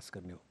विकास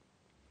गर्ने हो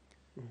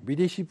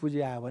विदेशी पुँजी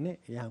आयो भने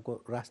यहाँको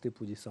राष्ट्रिय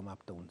पुँजी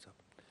समाप्त हुन्छ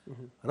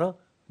र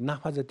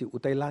नाफा जति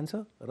उतै लान्छ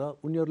र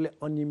उनीहरूले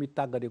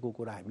अनियमितता गरेको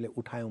कुरा हामीले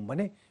उठायौँ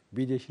भने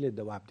विदेशीले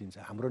दबाब दिन्छ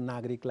हाम्रो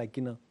नागरिकलाई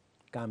किन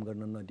काम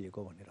गर्न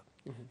नदिएको भनेर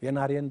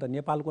एनआरएन त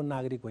नेपालको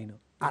नागरिक होइन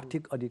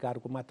आर्थिक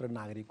अधिकारको मात्र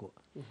नागरिक हो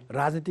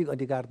राजनीतिक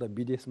अधिकार त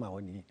विदेशमा हो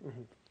नि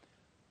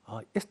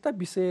यस्ता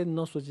विषय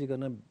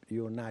नसोचिकन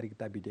यो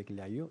नागरिकता विधेयक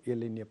ल्याइयो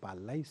यसले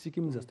नेपाललाई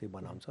सिक्किम जस्तै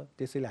बनाउँछ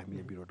त्यसैले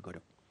हामीले विरोध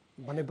गर्यौँ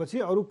भनेपछि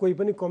अरू कोही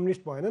पनि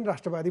कम्युनिस्ट भएनन्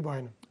राष्ट्रवादी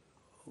भएन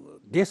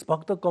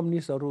देशभक्त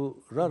कम्युनिस्टहरू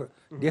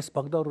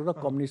र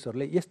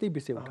कम्युनिस्टहरूले यस्तै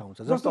विषय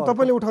उठाउँछ जस्तो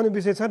तपाईँले उठाउने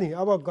विषय छ नि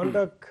अब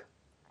गण्डक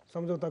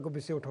सम्झौताको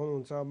विषय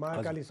उठाउनुहुन्छ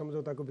महाकाली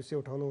सम्झौताको विषय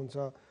उठाउनुहुन्छ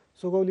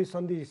सुगौली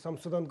सन्धि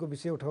संशोधनको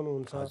विषय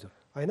उठाउनुहुन्छ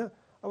होइन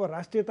अब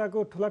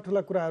राष्ट्रियताको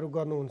ठुला कुराहरू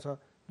गर्नुहुन्छ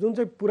जुन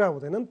चाहिँ पुरा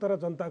हुँदैनन् तर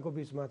जनताको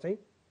बिचमा चाहिँ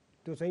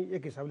त्यो चाहिँ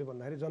एक हिसाबले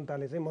भन्दाखेरि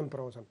जनताले चाहिँ मन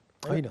पराउँछन्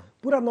होइन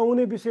पुरा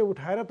नहुने विषय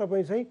उठाएर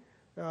तपाईँ चाहिँ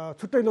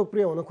छुट्टै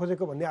लोकप्रिय हुन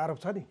खोजेको भन्ने आरोप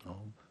छ नि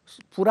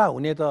पुरा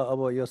हुने त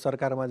अब यो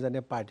सरकारमा जाने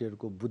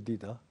पार्टीहरूको बुद्धि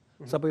त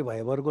सबै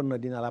भयभरको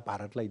नदिनलाई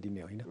भारतलाई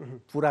दिने होइन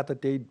पुरा त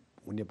त्यही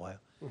हुने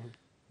भयो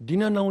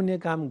दिन नहुने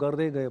काम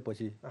गर्दै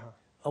गएपछि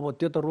अब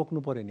त्यो त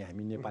रोक्नु पर्यो नि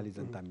हामी नेपाली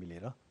जनता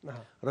मिलेर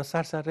र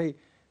साथसाथै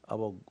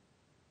अब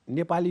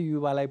नेपाली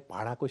युवालाई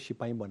भाडाको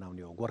सिपाही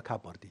बनाउने हो गोर्खा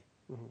भर्ती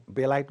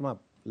बेलायतमा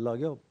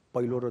लग्यो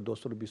पहिलो र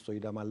दोस्रो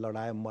विश्वयुद्धमा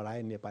लडायो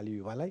मरायो नेपाली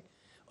युवालाई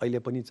अहिले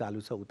पनि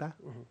चालु छ उता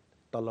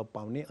तलब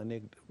पाउने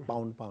अनेक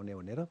पाउन्ड पाउने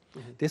भनेर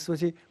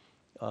त्यसपछि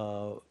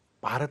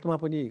भारतमा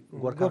पनि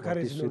गोर्खा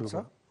भर्ती सुरु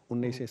भयो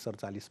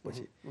 1947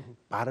 पछि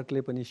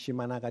भारतले पनि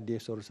सिमानाका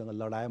देशहरूसँग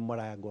लडायो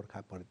मरायो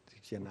गोर्खा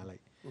भर्ती सेनालाई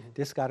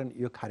त्यसकारण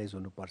यो खारेज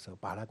हुनुपर्छ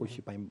भाडाको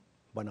सिपाही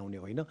बनाउने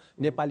होइन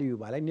नेपाली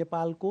युवालाई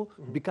नेपालको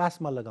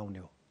विकासमा लगाउने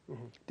हो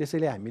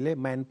त्यसैले हामीले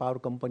म्यान पावर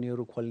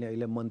कम्पनीहरू खोल्ने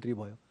अहिले मन्त्री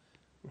भयो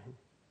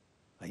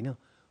होइन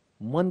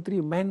मन्त्री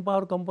म्यान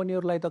पावर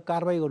कम्पनीहरूलाई त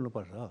कारबाही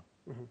गर्नुपर्छ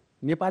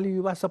नेपाली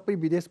युवा सबै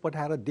विदेश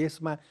पठाएर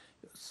देशमा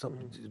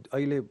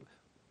अहिले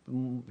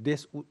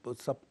देश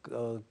सब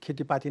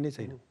खेतीपाती नै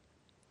छैन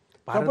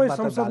तपाईँ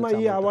संसदमा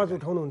यी आवाज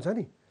उठाउनुहुन्छ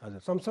नि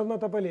संसदमा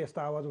तपाईँले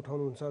यस्ता आवाज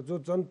उठाउनुहुन्छ जो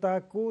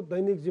जनताको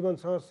दैनिक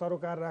जीवनसँग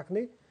सरोकार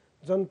राख्ने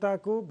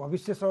जनताको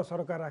भविष्यसँग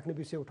सरोकार राख्ने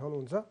विषय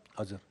उठाउनुहुन्छ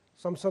हजुर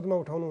संसदमा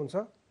उठाउनुहुन्छ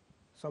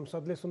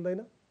संसदले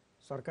सुन्दैन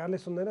सरकारले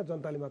सुन्दैन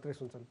जनताले मात्रै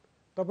सुन्छन्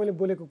तपाईँले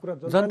बोलेको कुरा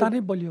जनता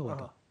नै बलियो हो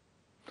त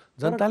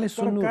जनताले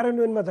सुन्नु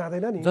कार्यान्वयनमा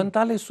जाँदैन नि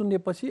जनताले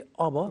सुनेपछि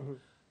अब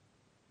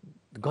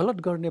गलत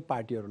गर्ने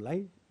पार्टीहरूलाई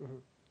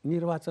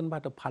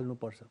निर्वाचनबाट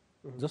फाल्नुपर्छ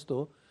जस्तो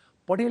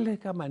पढे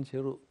लेखेका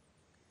मान्छेहरू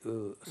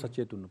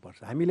सचेत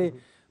हुनुपर्छ हामीले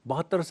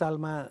 72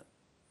 सालमा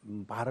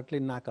भारतले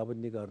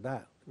नाकाबन्दी गर्दा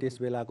त्यस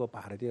बेलाको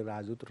भारतीय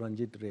राजदूत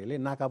रञ्जित रेले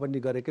नाकाबन्दी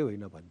गरेकै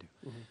होइन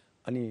भन्थ्यो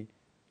अनि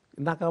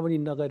नाकाबन्दी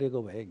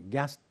नगरेको भए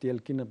ग्यास तेल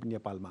किन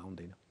नेपालमा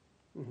आउँदैन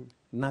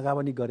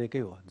नाकाबन्दी गरेकै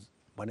हो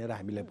भनेर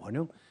हामीले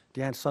भन्यौँ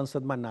त्यहाँ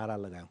संसदमा नारा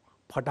लगायौँ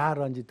फटा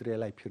रञ्जित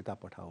रेलाई फिर्ता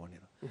पठाऊ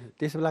भनेर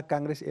त्यसबेला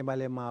काङ्ग्रेस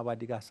एमाले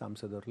माओवादीका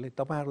सांसदहरूले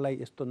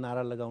तपाईँहरूलाई यस्तो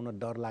नारा लगाउन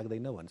डर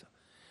लाग्दैन भन्छ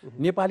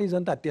नेपाली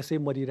जनता त्यसै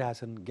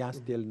मरिरहेछन्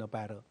ग्यास तेल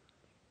नपाएर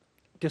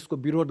त्यसको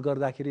विरोध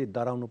गर्दाखेरि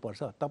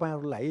डराउनुपर्छ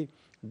तपाईँहरूलाई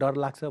डर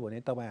लाग्छ भने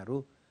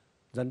तपाईँहरू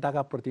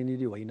जनताका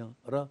प्रतिनिधि होइन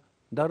र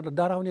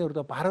डराउनेहरू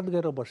त भारत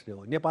गएर बस्ने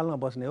हो नेपालमा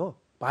बस्ने हो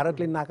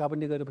भारतले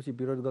नाकाबन्दी गरेपछि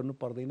विरोध गर्नु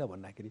पर्दैन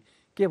भन्दाखेरि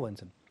के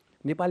भन्छन्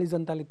नेपाली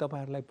जनताले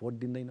तपाईँहरूलाई भोट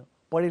दिँदैन,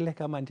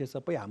 पढेलेखा मान्छे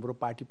सबै हाम्रो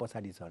पार्टी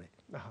पछाडि छ अरे।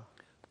 अह,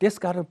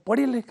 त्यसकारण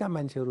पढेलेखा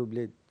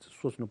मान्छेहरूले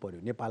सोच्नु पर्यो,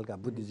 नेपालका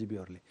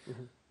बुद्धिजीवीहरूले।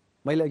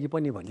 मैले अघि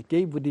पनि भने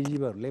केही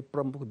बुद्धिजीवीहरूले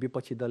प्रमुख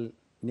विपक्षी दल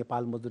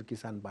नेपाल मजदुर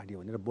किसान पार्टी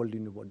भनेर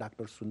बोलिदिनु भयो।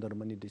 डाक्टर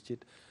सुन्दरमणि दीक्षित,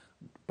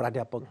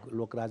 प्राध्यापक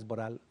लोकराज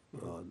बराल,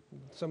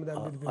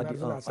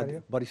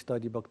 वरिष्ठ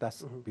अधिवक्ता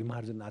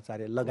भीमार्जुन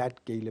आचार्य लगायत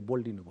केहीले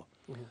बोलिदिनु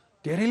भयो।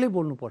 धेरैले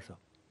बोल्नुपर्छ।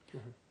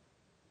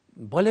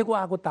 बलेको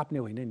आगो ताप्ने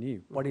होइन नि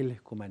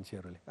पढेलेखेको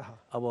मान्छेहरूले।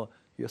 अब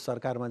यो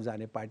सरकारमा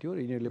जाने पार्टी हो,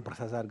 यिनीहरूले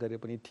भ्रष्टाचार गरे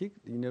पनि ठिक,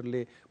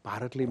 यिनीहरूले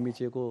भारतले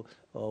मिचेको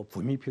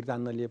भूमि फिर्ता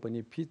नलिए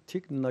पनि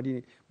ठिक,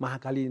 नदी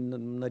महाकाली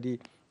नदी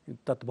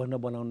तटबन्ध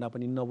बनाउन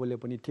पनि नबोले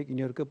पनि ठिक,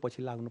 यिनीहरूकै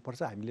पछि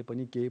लाग्नुपर्छ, हामीले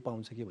पनि केही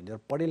पाउँछ कि भनेर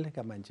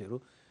पढेलेखा मान्छेहरू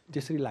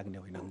त्यसरी लाग्ने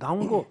होइन।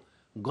 गाउँको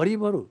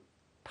गरिबहरू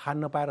थाहा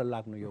नपाएर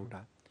लाग्नु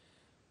एउटा।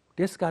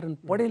 त्यसकारण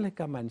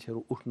पढेलेखा मान्छेहरू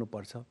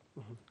उठ्नुपर्छ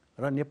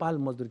र नेपाल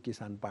मजदुर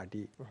किसान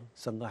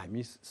पार्टीसँग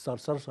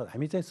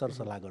हामी चाहिँ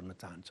सरसल्लाह गर्न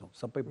चाहन्छौँ।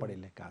 सबै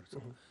पढेलेखाहरू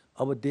छौँ।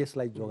 अब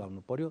देशलाई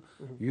जोगाउनु पर्यो,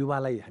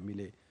 युवालाई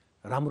हामीले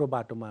राम्रो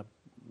बाटोमा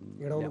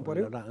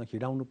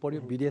हिँडाउनु पर्यो,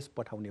 विदेश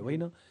पठाउने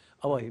होइन।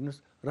 अब हेर्नुहोस्,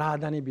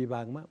 राजधानी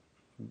विभागमा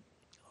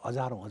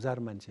हजार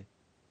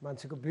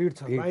मान्छेको भिड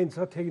छ, लाइन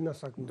छ, ठेकिन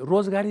सक्नु।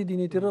 रोजगारी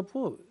दिनेतिर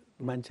पो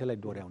मान्छेलाई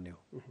डोर्याउने हो।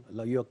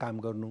 ल यो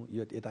काम गर्नु,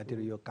 यो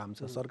यतातिर यो काम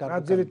छ,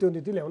 सरकार राज्यले त्यो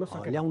नीति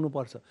ल्याउनु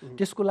पर्छ।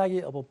 त्यसको लागि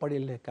अब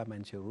पढेलेखा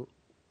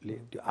मान्छेहरूले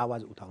त्यो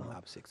आवाज उठाउनु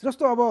आवश्यक छ।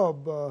 जस्तो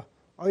अब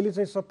अहिले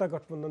चाहिँ सत्ता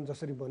गठबन्धन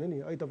जसरी बन्यो नि,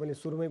 अहिले तपाईँले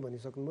सुरुमै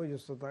भनिसक्नुभयो, यो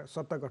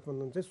सत्ता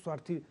गठबन्धन चाहिँ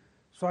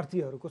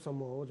स्वार्थीहरूको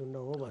समूह हो, झुन्ड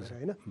हो भनेर,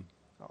 होइन?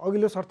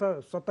 अघिल्लो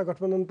सत्ता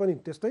गठबन्धन पनि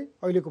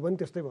त्यस्तै, अहिलेको पनि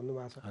त्यस्तै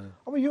भन्नुभएको छ।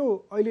 अब यो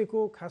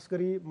अहिलेको खास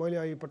गरी मैले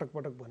अहिले पटक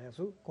भनेको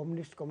छु,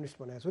 कम्युनिस्ट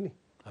भनेको छु नि।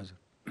 हजुर।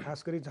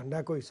 खास गरी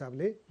झन्डाको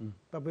हिसाबले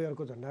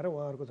तपाईँहरूको झन्डा र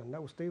उहाँहरूको झन्डा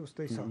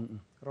उस्तै छ,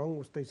 रङ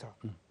उस्तै छ,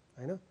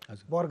 होइन?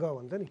 वर्ग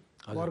भन्छ नि,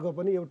 वर्ग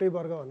पनि एउटै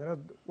वर्ग भनेर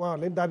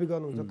उहाँहरूले दाबी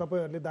गर्नुहुन्छ।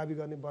 तपाईँहरूले दाबी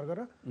गर्ने वर्ग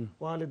र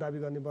उहाँले दाबी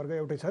गर्ने वर्ग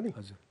एउटै छ नि,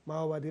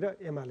 माओवादी र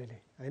एमाले,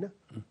 होइन?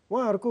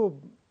 उहाँहरूको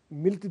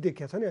मिल्ती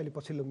देखिया छ नि अहिले,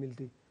 पछिल्लो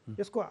मिल्ती।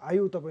 यसको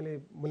आयु तपाईँले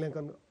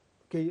मूल्याङ्कन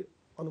केही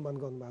अनुमान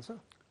गर्नुभएको छ?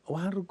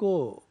 उहाँहरूको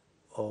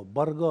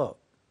वर्ग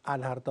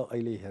आधार त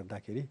अहिले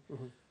हेर्दाखेरि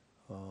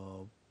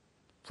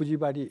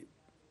पुँजीवादी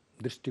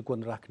दृष्टिकोण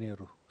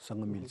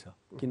राख्नेहरूसँग मिल्छ,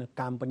 किन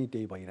काम पनि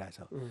त्यही भइरहेछ।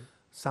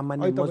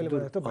 सामान्य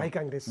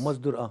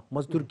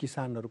मजदुर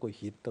किसानहरूको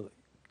हित त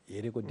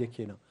हेरेको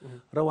देखिएन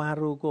र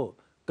उहाँहरूको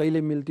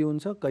कहिले मिल्ती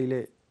हुन्छ, कहिले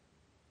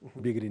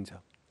बिग्रिन्छ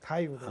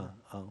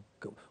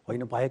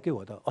होइन, भएकै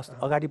हो त।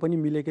 अगाडि पनि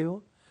मिलेकै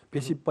हो,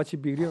 पछि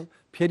बिग्रियो,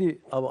 फेरि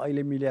अब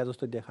अहिले मिल्या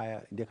जस्तो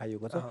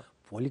देखाइएको छ।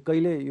 भोलि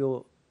कहिले यो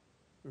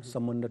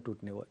सम्बन्ध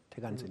टुट्ने हो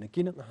ठेगान छैन।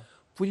 किन?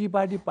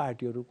 पुँजीवादी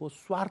पार्टीहरूको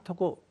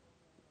स्वार्थको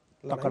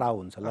टकराउ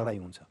हुन्छ, लडाइँ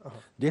हुन्छ।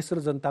 देश र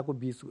जनताको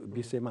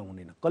विषयमा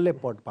हुँदैन। कसले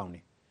पद पाउने,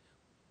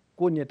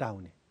 को नेता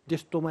हुने,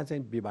 त्यस्तोमा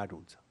चाहिँ विवाद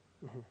हुन्छ।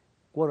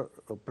 को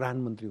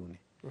प्रधानमन्त्री हुने,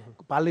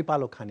 पालै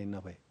खाने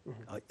नभए,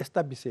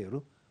 यस्ता विषयहरू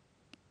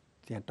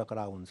त्यहाँ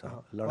टकराउ हुन्छ,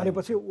 लडाइँ।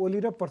 भनेपछि ओली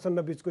र प्रचण्ड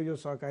बिचको यो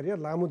सहकार्य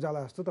लामो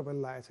जाला जस्तो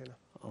तपाईँलाई लागेको छैन?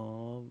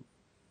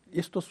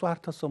 यस्तो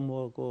स्वार्थ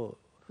समूहको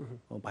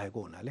भएको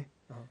हुनाले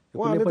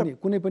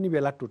कुनै पनि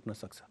बेला टुट्न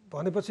सक्छ।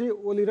 भनेपछि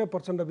ओली र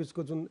प्रचण्ड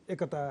बिचको जुन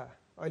एकता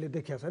अहिले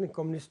देखिया छ नि,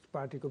 कम्युनिस्ट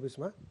पार्टीको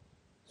बिचमा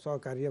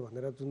सहकार्य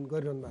भनेर जुन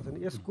गरिरहनु भएको छ नि,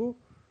 यसको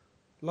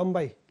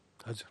लम्बाइ,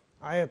 हजुर,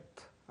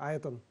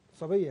 आयतन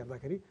सबै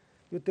हेर्दाखेरि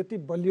यो त्यति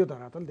बलियो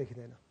धरातल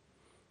देखिँदैन।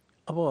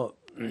 अब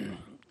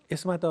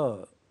यसमा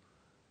त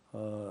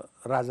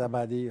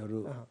राजावादीहरू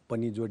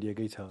पनि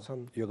जोडिएकै छ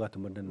यो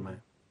गठबन्धनमा,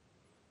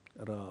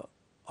 र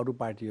अरू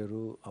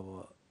पार्टीहरू, अब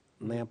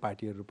नयाँ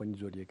पार्टीहरू पनि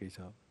जोडिएकै छ।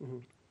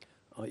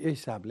 यो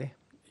हिसाबले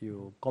यो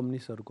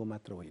कम्युनिस्टहरूको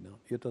मात्र होइन,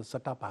 यो त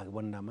सट्टा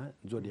भागबन्दामा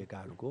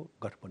जोडिएकाहरूको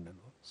गठबन्धन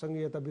हो।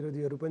 सङ्घीयता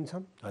विरोधीहरू पनि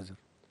छन्, हजुर,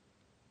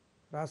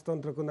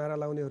 राजतन्त्रको नारा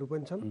लाउनेहरू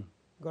पनि छन्,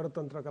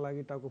 गणतन्त्रका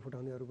लागि टाउको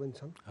फुटाउनेहरू पनि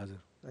छन्,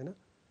 हजुर, होइन?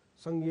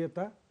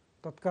 सङ्घीयता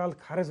तत्काल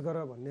खारेज गर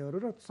भन्नेहरू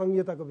र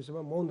सङ्घीयताको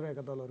विषयमा मौन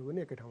रहेका दलहरू पनि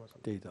एकै ठाउँमा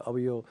छन्। त्यही त। अब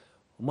यो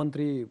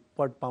मन्त्री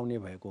पद पाउने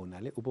भएको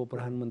हुनाले, उप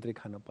प्रधानमन्त्री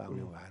खान पाउने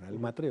हुनाले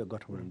मात्रै यो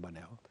गठबन्धन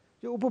बनायो हो।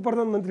 यो उप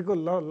प्रधानमन्त्रीको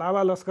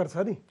लावा लस्कर छ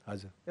नि,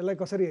 हजुर, यसलाई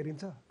कसरी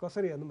हेरिन्छ,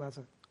 कसरी हेर्नु भएको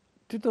छ?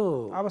 त्यो त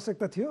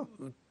आवश्यकता थियो,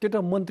 त्यो त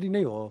मन्त्री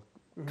नै हो,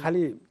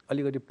 खालि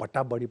अलिकति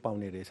भट्टा बढी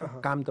पाउने रहेछ,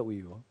 काम त उही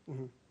हो।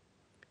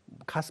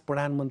 खास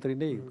प्रधानमन्त्री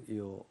नै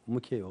यो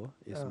मुख्य हो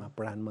यसमा,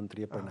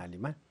 प्रधानमन्त्रीय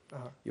प्रणालीमा।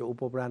 यो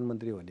उप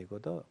प्रधानमन्त्री भनेको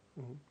त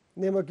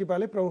नेमकी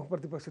पाले प्रमुख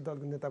प्रतिपक्षी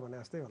दलको नेता भने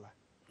जस्तै होला।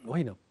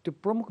 होइन, त्यो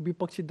प्रमुख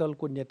विपक्षी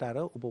दलको नेता र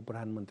उप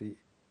प्रधानमन्त्री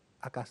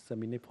आकाश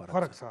जमिनै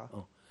फरक छ।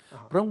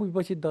 प्रमुख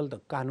विपक्षी दल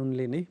त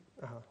कानुनले नै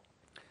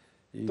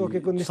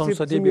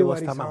संसदीय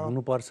व्यवस्थामा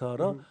हुनुपर्छ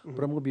र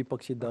प्रमुख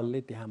विपक्षी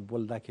दलले त्यहाँ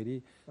बोल्दाखेरि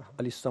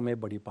अलिक समय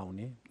बढी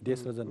पाउने, देश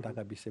र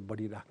जनताका विषय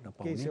बढी राख्न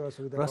पाउने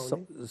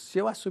र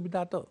सेवा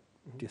सुविधा त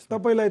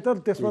तपाईलाई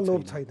त त्यसमा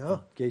लोभ छैन,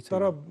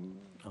 तर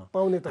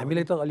पाउने त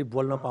हामीले त अलि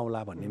बोल्न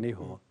पाउला भन्ने नै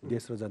हो।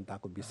 देश र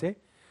जनताको विषय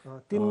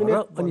 3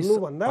 मिनेट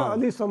भन्नुभन्दा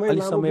अलि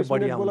समय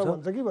बढी आउँछ।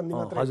 भन्छ कि भन्ने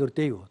मात्रै। हजुर,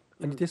 त्यही हो।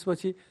 अनि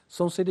त्यसपछि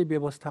संसदीय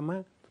व्यवस्थामा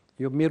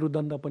यो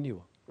मेरुदण्ड पनि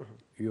हो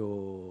यो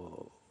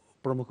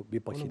प्रमुख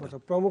विपक्षी दल।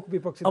 प्रमुख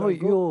विपक्षी अब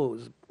यो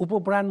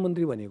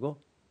उपप्रधानमन्त्री भनेको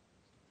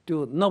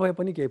त्यो नभए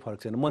पनि केही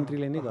फरक छैन,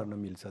 मन्त्रीले नै गर्न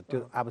मिल्छ,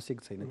 त्यो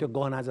आवश्यक छैन, त्यो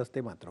गहना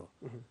जस्तै मात्र हो।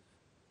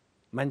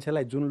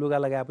 मान्छेलाई जुन लुगा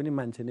लगाए पनि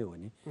मान्छे नै हो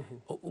नि,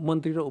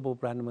 मन्त्री र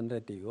उपप्रधानमन्त्री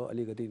त्यही हो,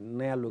 अलिकति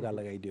नयाँ लुगा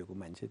लगाइदिएको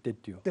मान्छे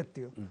त्यति हो।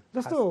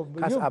 जस्तो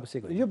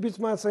आवश्यक यो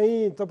बिचमा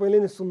चाहिँ तपाईँले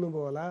नै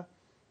सुन्नुभयो होला,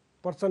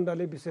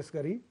 प्रचण्डले विशेष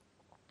गरी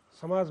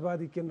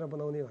समाजवादी केन्द्र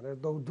बनाउने भनेर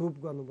दौडधुप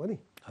गर्नुभयो नि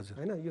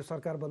होइन, यो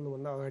सरकार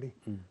बन्नुभन्दा अगाडि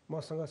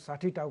मसँग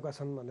 60 टाउका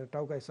छन् भनेर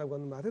टाउका हिसाब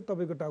गर्नुभएको थियो।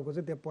 तपाईँको टाउको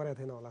चाहिँ त्यहाँ परेको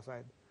थिएन होला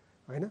सायद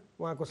होइन,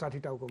 उहाँको 60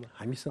 टाउकोमा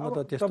हामीसँग त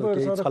त्यस्तो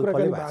तपाईँहरूसँग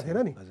कुराकानी भएको थिएन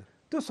नि।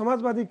 त्यो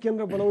समाजवादी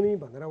केन्द्र बनाउने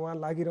भनेर उहाँ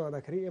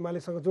लागिरहँदाखेरि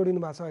एमालेसँग जोडिनु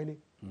भएको छ अहिले।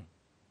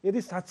 यदि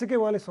साँच्चैकै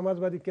उहाँले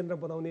समाजवादी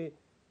केन्द्र बनाउने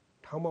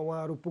ठाउँमा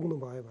उहाँहरू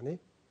पुग्नुभयो भने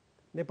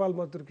नेपाल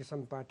मजदुर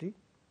किसान पार्टी,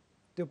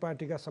 त्यो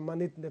पार्टीका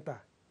सम्मानित नेता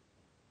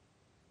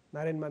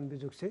नारायणमान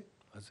बिजुक्से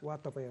वा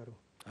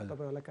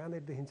तपाईँहरूलाई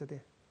कहाँनिर देखिन्छ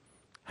त्यहाँ?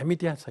 हामी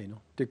त्यहाँ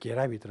छैनौँ, त्यो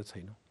घेराभित्र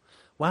छैनौँ।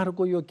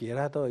 उहाँहरूको यो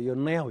घेरा त यो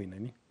नयाँ होइन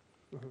नि,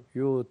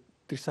 यो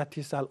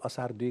 63 साल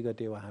असार 2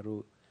 गते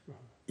उहाँहरू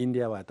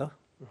इन्डियाबाट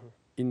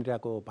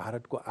इन्डियाको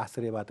भारतको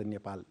आश्रयबाट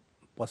नेपाल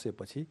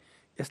पसेपछि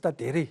यस्ता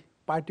धेरै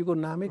पार्टीको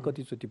नामै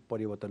कतिचोटि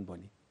परिवर्तन भयो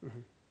नि,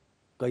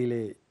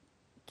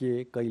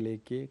 कहिले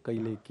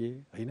के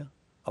होइन।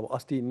 अब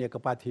अस्ति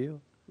नेकपा थियो,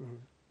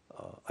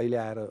 अहिले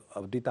आएर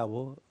अब दिता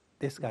भयो।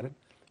 त्यसकारण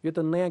यो त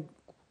नयाँ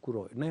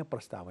कुरो, नयाँ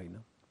प्रस्ताव होइन,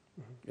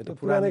 यो त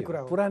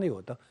पुरानै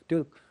हो त।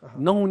 त्यो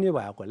नहुने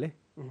भएकोले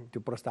त्यो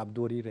प्रस्ताव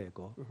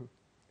दोहोरिरहेको हो।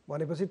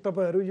 भनेपछि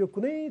तपाईँहरू यो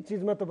कुनै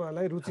चिजमा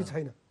तपाईँहरूलाई रुचि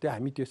छैन? त्यो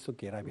हामी त्यस्तो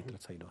घेराभित्र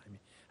छैनौँ।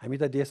 हामी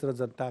त देश र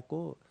जनताको,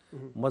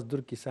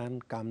 मजदुर किसान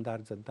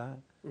कामदार जनता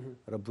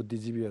र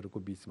बुद्धिजीवीहरूको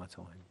बिचमा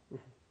छौँ हामी।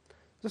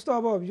 जस्तो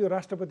अब यो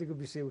राष्ट्रपतिको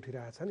विषय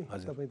उठिरहेछ नि,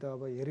 तपाईँ त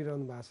अब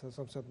हेरिरहनु भएको छ,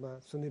 संसदमा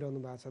सुनिरहनु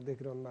भएको छ,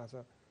 देखिरहनु भएको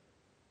छ।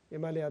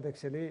 एमाले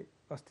अध्यक्षले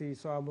अस्ति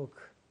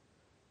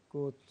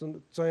सभामुखको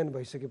चयन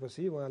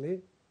भइसकेपछि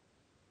उहाँले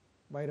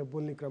बाहिर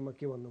बोल्ने क्रममा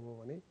के भन्नुभयो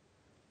भने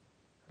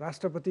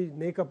राष्ट्रपति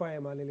नेकपा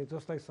एमाले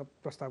जसलाई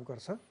प्रस्ताव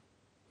गर्छ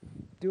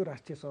त्यो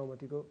राष्ट्रिय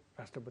सहमतिको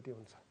राष्ट्रपति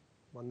हुन्छ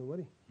भन्नुभयो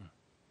नि।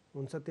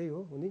 हुन्छ त्यही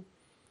हो उनी।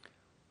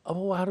 अब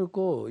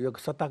उहाँहरूको यो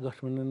सत्ता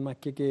गठबन्धनमा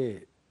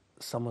के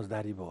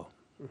समझदारी भयो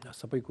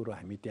सबै कुरो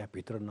हामी त्यहाँ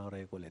भित्र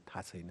नरहेकोले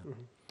थाहा छैन।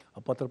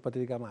 अब पत्र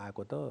पत्रिकामा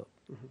आएको त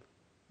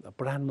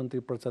प्रधानमन्त्री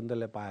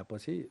प्रचण्डले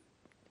पाएपछि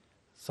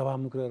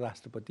सभामुख र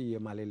राष्ट्रपति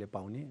एमाले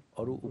पाउने,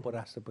 अरू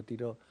उपराष्ट्रपति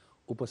र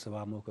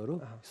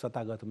उपसभामुखहरू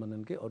सत्ता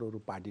गठबन्धनकै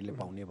अरू पार्टीले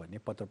पाउने भन्ने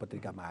पत्र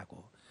पत्रिकामा आएको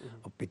हो।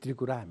 अब भित्री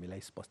कुरा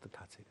हामीलाई स्पष्ट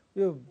थाहा छैन।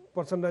 यो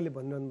प्रचण्डले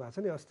भनिरहनु भएको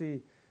छ नि, अस्ति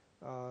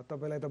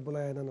तपाईँलाई त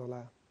बोलाएनन् होला?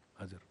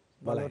 हजुर,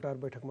 बालवाटार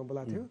बैठकमा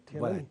बोलाएको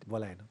थियो,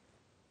 बोलाएन।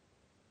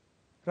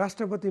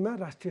 राष्ट्रपतिमा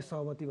राष्ट्रिय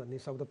सहमति भन्ने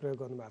शब्द प्रयोग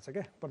गर्नुभएको छ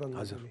क्या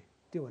प्रधानमन्त्रीले,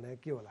 त्यो भने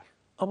के होला?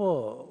 अब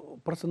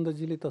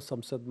प्रचण्डजीले त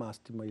संसदमा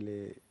अस्ति मैले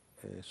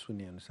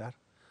सुनेअनुसार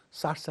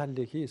 60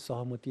 सालदेखि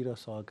सहमति र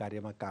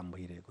सहकार्यमा काम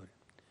भइरहेको।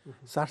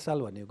 60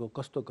 साल भनेको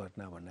कस्तो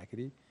घटना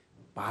भन्दाखेरि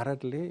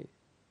भारतले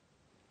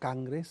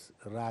काङ्ग्रेस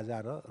राजा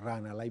र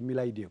राणालाई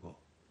मिलाइदिएको,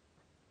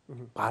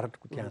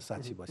 भारतको त्यहाँ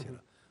साक्षी बसेर।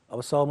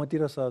 अब सहमति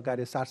र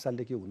सहकार्य 60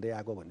 सालदेखि हुँदै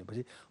आएको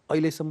भनेपछि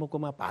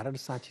अहिलेसम्मकोमा भारत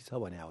साक्षी छ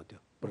भने हो त्यो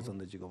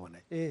प्रचण्डजीको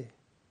भनाइ।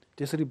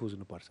 त्यसरी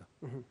बुझ्नुपर्छ।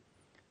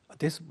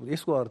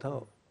 यसको अर्थ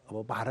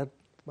अब भारत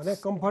भने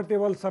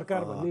कम्फर्टेबल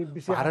सरकार भन्ने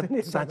विषय भारत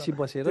साक्षी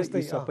बसेर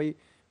यी सबै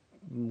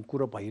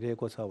कुरो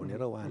भइरहेको छ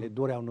भनेर उहाँले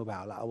दोहोऱ्याउनु भयो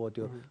होला। अब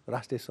त्यो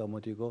राष्ट्रिय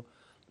सहमतिको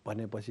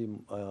भनेपछि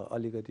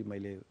अलिकति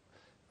मैले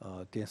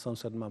त्यहाँ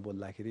संसदमा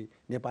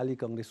बोल्दाखेरि नेपाली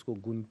कङ्ग्रेसको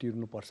गुण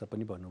तिर्नुपर्छ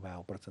पनि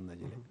भन्नुभयो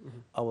प्रचण्डजीले।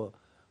 अब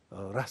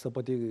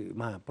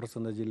राष्ट्रपतिमा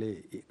प्रचण्डजीले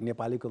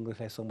नेपाली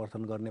कङ्ग्रेसलाई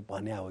समर्थन गर्ने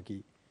भन्या हो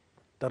कि,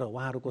 तर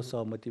उहाँहरूको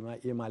सहमतिमा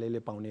एमाले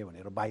पाउने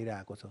भनेर बाहिर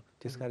आएको छ।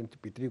 त्यसकारण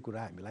भित्री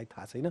कुरा हामीलाई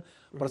थाहा छैन।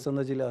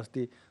 प्रचण्डजीले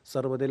अस्ति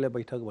सर्वदलीय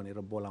बैठक भनेर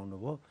बोलाउनु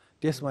भयो,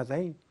 त्यसमा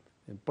चाहिँ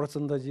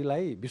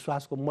प्रचण्डजीलाई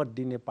विश्वासको मत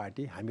दिने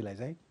पार्टी हामीलाई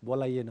चाहिँ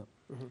बोलाइएन।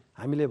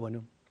 हामीले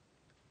भन्यौँ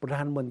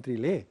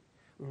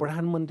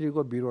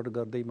प्रधानमन्त्रीको विरोध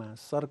गर्दैमा,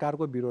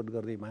 सरकारको विरोध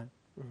गर्दैमा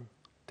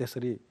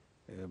त्यसरी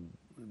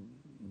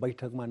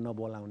बैठकमा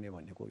नबोलाउने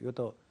भनेको यो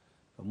त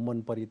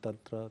मन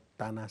परितन्त्र,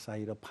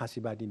 तानाशाही र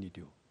फाँसीवादी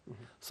नीति हो।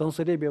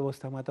 संसदीय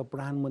व्यवस्थामा त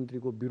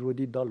प्रधानमन्त्रीको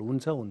विरोधी दल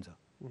हुन्छ।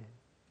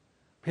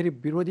 फेरि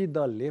विरोधी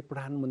दलले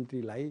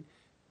प्रधानमन्त्रीलाई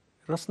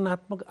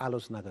रचनात्मक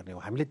आलोचना गर्ने हो।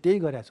 हामीले त्यही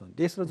गरेका छौँ।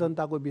 देश र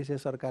जनताको विषय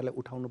सरकारले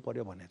उठाउनु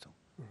पर्यो भनेछौँ।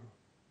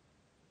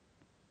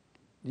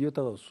 यो त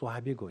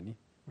स्वाभाविक हो नि।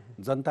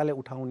 जनताले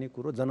उठाउने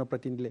कुरो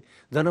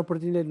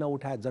जनप्रतिनिधिले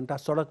नउठाए जनता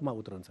सडकमा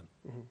उत्रन्छन्,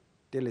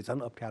 त्यसले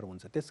झन् अप्ठ्यारो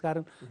हुन्छ।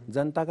 त्यसकारण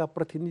जनताका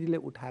प्रतिनिधिले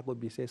उठाएको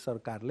विषय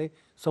सरकारले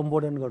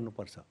सम्बोधन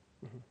गर्नुपर्छ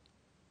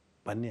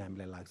भन्ने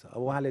हामीलाई लाग्छ।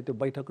 अब उहाँले त्यो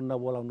बैठक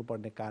नबोलाउनु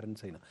पर्ने कारण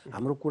छैन।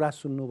 हाम्रो कुरा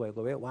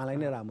सुन्नुभएको भए उहाँलाई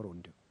नै राम्रो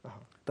हुन्थ्यो।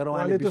 तर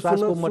उहाँले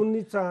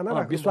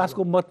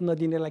विश्वासको मत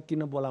नदिनेलाई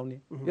किन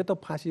बोलाउने? यो त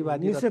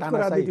फाँसीवादी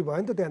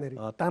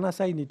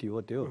तानाशाही नीति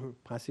हो, त्यो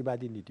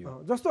फाँसीवादी नीति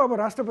हो। जस्तो अब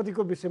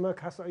राष्ट्रपतिको विषयमा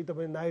खास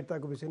तपाईँ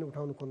नागरिकताको विषय नै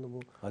उठाउनु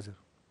खोज्नुभयो। हजुर,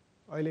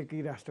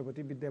 अहिलेकी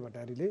राष्ट्रपति विद्या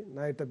भट्टाचार्यले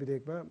नागरिकता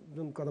विधेयकमा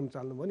जुन कदम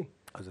चाल्नुभयो नि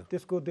हजुर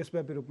त्यसको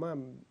देशव्यापी रूपमा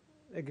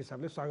एक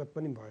हिसाबले स्वागत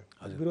पनि भयो,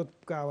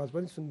 विरोधको आवाज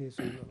पनि सुन्न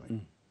भयो।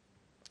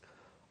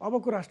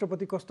 अबको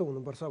राष्ट्रपति कस्तो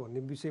हुनुपर्छ भन्ने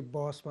विषय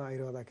बहसमा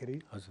आइरहँदाखेरि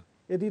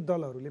यदि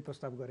दलहरूले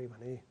प्रस्ताव गरे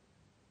भने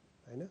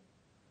होइन,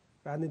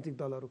 राजनीतिक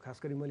दलहरू खास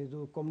गरी मैले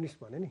जो कम्युनिस्ट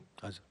भने नि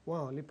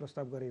उहाँहरूले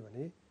प्रस्ताव गरे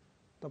भने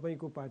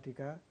तपाईँको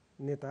पार्टीका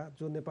नेता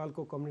जो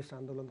नेपालको कम्युनिस्ट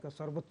आन्दोलनका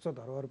सर्वोच्च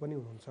धरोहर पनि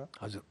हुनुहुन्छ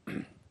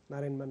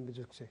नारायण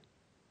विजुक्से,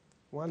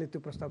 उहाँले त्यो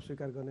प्रस्ताव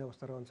स्वीकार गर्ने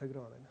अवस्था रहन्छ कि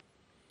रहँदैन?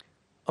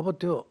 अब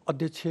त्यो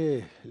अध्यक्ष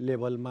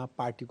लेभलमा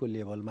पार्टीको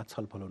लेभलमा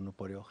छलफल हुनु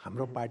पर्यो।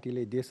 हाम्रो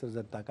पार्टीले देश र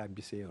जनताका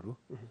विषयहरू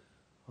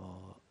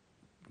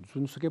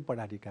जुनसुकै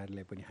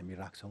पदाधिकारीलाई पनि हामी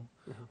राख्छौँ।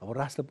 अब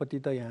राष्ट्रपति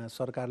त यहाँ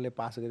सरकारले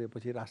पास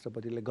गरेपछि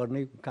राष्ट्रपतिले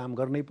काम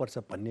गर्नै पर्छ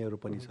भन्नेहरू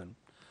पनि छन्।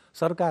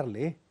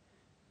 सरकारले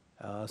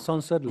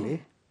संसदले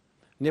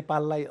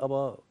नेपाललाई अब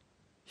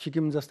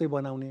सिक्किम जस्तै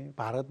बनाउने,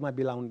 भारतमा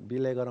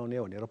विलय गराउने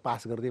भनेर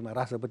पास गर्दैमा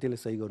राष्ट्रपतिले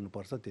सही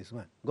गर्नुपर्छ,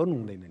 त्यसमा गर्नु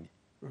हुँदैन नि।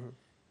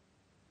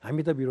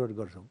 हामी त विरोध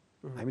गर्छौँ।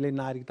 हामीले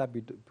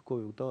नागरिकताको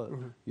त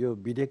यो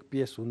विधेयक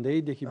पेश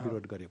हुँदैदेखि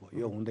विरोध गरेको,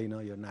 यो हुँदैन,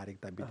 यो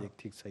नागरिकता विधेयक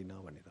ठिक छैन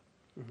भनेर।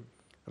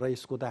 र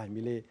यसको त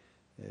हामीले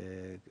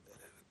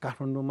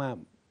काठमाडौँमा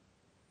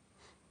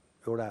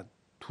एउटा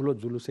ठुलो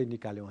जुलुसै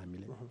निकाल्यौँ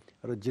हामीले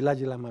र जिल्ला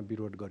जिल्लामा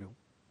विरोध गऱ्यौँ,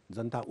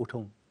 जनता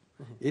उठौँ।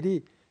 यदि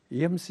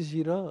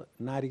एमसिसी र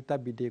नागरिकता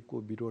विधेयकको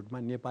विरोधमा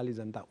नेपाली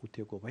जनता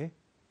उठेको भए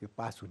यो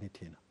पास हुने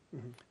थिएन।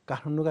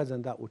 काठमाडौँका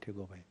जनता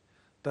उठेको भए,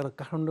 तर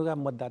काठमाडौँका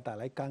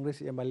मतदातालाई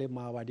काङ्ग्रेस एमाले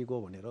माओवादीको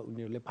भनेर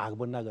उनीहरूले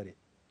भागभन्दा गरे।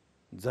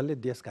 जसले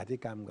देशघाती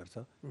काम गर्छ,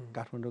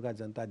 काठमाडौँका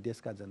जनता,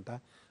 देशका जनता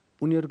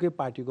उनीहरूकै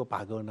पार्टीको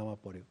भागभन्दामा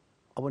पर्यो।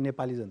 अब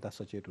नेपाली जनता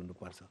सचेत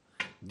हुनुपर्छ।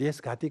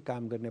 देशघाती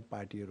काम गर्ने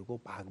पार्टीहरूको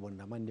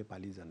भागभन्दामा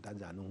नेपाली जनता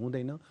जानु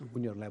हुँदैन,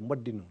 उनीहरूलाई मत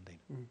दिनु हुँदैन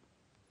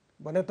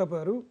भने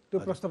तपाईँहरू त्यो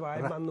प्रस्ताव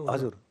आए मान्नु?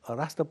 हजुर,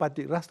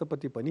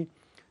 राष्ट्रपति पनि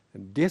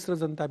देश र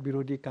जनता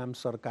विरोधी काम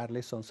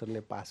सरकारले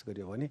संसदले पास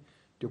गर्यो भने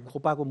त्यो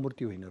खोपाको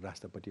मूर्ति होइन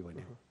राष्ट्रपति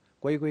भनेको।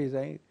 कोही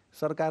चाहिँ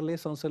सरकारले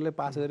संसदले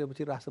पास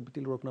गरेपछि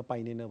राष्ट्रपतिले रोक्न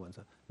पाइँदैन भन्छ।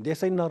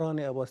 देशै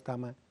नरहने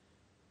अवस्थामा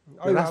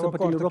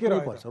राष्ट्रपतिले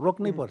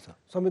रोक्नै पर्छ।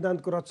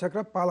 संविधानको रक्षक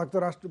र पालक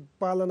त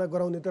पालना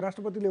गराउने त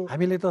राष्ट्रपतिले हो।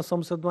 हामीले त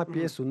संसदमा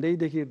पेश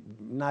हुँदैदेखि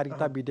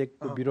नागरिकता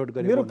विधेयकको विरोध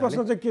गरेको। मेरो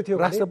प्रश्न चाहिँ के थियो,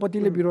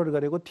 राष्ट्रपतिले विरोध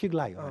गरेको ठिक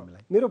लाग्यो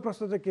हामीलाई। मेरो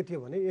प्रश्न चाहिँ के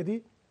थियो भने यदि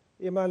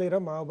एमाले र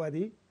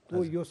माओवादीको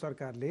यो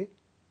सरकारले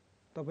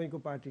तपाईँको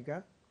पार्टीका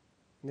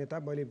नेता,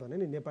 मैले भने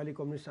नि नेपाली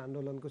कम्युनिस्ट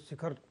आन्दोलनको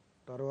शिखर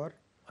धरोहर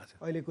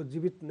अहिलेको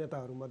जीवित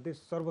नेताहरूमध्ये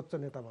सर्वोच्च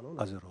नेता भनौँ न,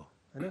 हजुर हो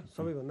होइन,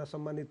 सबैभन्दा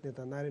सम्मानित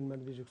नेता नारायण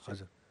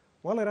विजुक्से,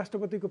 उहाँलाई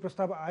राष्ट्रपतिको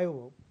प्रस्ताव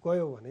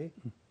गयो भने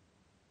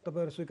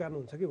तपाईँहरू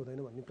स्वीकार्नुहुन्छ कि हुँदैन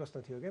भन्ने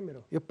प्रश्न थियो क्या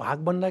मेरो। यो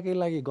भागभन्दाकै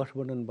लागि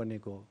गठबन्धन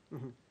बनेको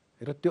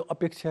र त्यो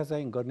अपेक्षा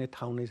चाहिँ गर्ने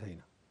ठाउँ नै छैन।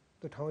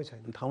 त्यो ठाउँ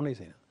नै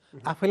छैन।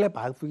 आफैलाई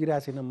भाग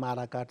पुगिरहेको छैन,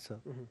 मारा काट्छ।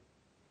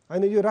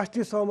 होइन, यो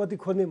राष्ट्रिय सहमति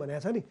खोज्ने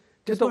भनेको छ नि,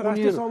 त्यसमा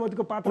राष्ट्रिय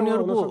सहमतिको पात्र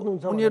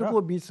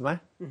उनीहरूको बिचमा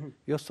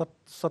यो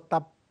सत्ता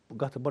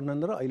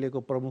गठबन्धन र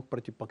अहिलेको प्रमुख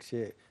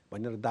प्रतिपक्ष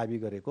भनेर दाबी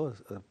गरेको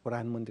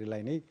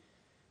प्रधानमन्त्रीलाई नै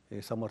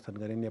समर्थन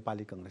गर्ने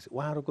नेपाली काङ्ग्रेस,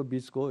 उहाँहरूको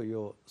बिचको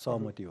यो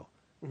सहमति हो।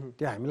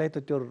 त्यो हामीलाई त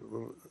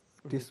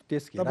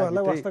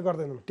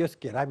त्यस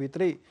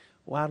घेराभित्रै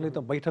उहाँहरूले त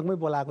बैठकमै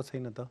बोलाएको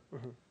छैन त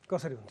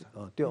कसरी हुन्छ?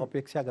 त्यो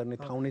अपेक्षा गर्ने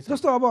ठाउँ नै छ।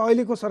 जस्तो अब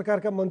अहिलेको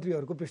सरकारका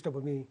मन्त्रीहरूको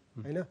पृष्ठभूमि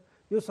होइन,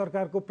 यो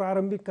सरकारको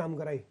प्रारम्भिक काम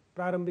गराई,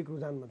 प्रारम्भिक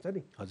रुझान भन्छ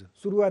नि,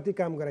 सुरुवाती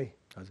काम गराई,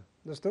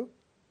 जस्तो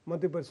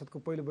मन्त्री परिषदको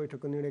पहिलो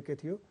बैठकको निर्णय के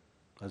थियो?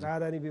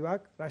 राजधानी विभाग,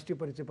 राष्ट्रिय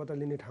परिचय पत्र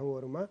लिने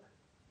ठाउँहरूमा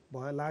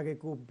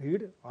लागेको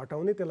भिड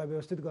हटाउने, त्यसलाई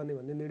व्यवस्थित गर्ने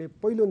भन्ने निर्णय,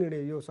 पहिलो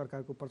निर्णय यो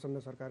सरकारको, प्रचण्ड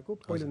सरकारको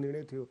पहिलो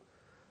निर्णय थियो।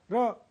 र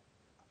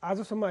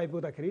आजसम्म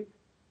आइपुग्दाखेरि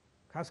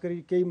खास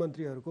गरी केही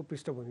मन्त्रीहरूको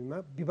पृष्ठभूमिमा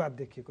विवाद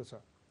देखिएको छ।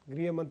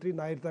 गृहमन्त्री,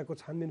 नागरिकताको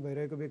छानबिन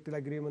भइरहेको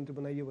व्यक्तिलाई गृहमन्त्री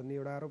बनाइयो भन्ने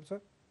एउटा आरोप छ।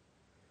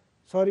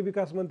 शहरी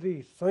विकास मन्त्री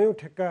सयौँ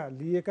ठेक्का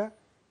लिएका,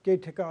 केही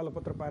ठेक्का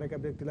अलपत्र पारेका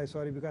व्यक्तिलाई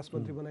शहरी विकास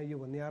मन्त्री बनाइयो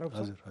भन्ने आरोप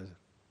छ।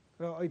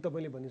 र अहिले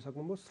तपाईँले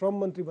भनिसक्नुभयो श्रम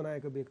मन्त्री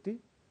बनाएको व्यक्ति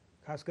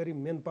खास गरी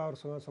मेन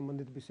पावरसँग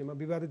सम्बन्धित विषयमा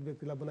विवादित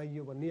व्यक्तिलाई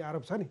बनाइयो भन्ने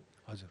आरोप छ नि।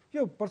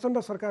 यो प्रचण्ड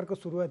सरकारको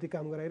सुरुवाती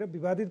काम गराएर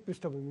विवादित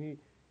पृष्ठभूमि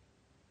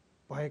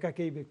भएका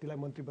केही व्यक्तिलाई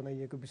मन्त्री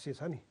बनाइएको विषय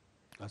छ नि,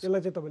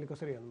 यसलाई चाहिँ तपाईँले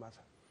कसरी हेर्नु भएको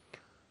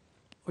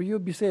छ? यो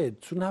विषय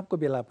चुनावको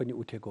बेला पनि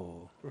उठेको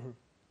हो।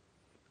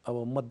 अब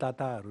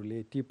मतदाताहरूले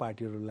ती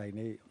पार्टीहरूलाई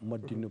नै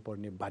मत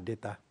दिनुपर्ने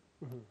बाध्यता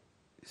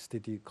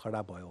स्थिति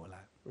खडा भयो होला।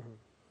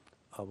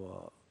 अब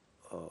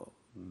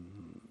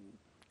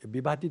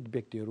विवादित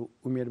व्यक्तिहरू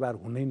उम्मेदवार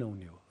हुनै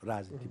नहुने हो,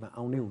 राजनीतिमा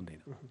आउनै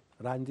हुँदैन।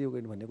 राजनीति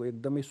भनेको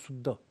एकदमै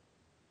शुद्ध,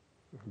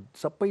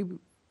 सबै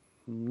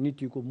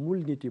नीतिको मूल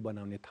नीति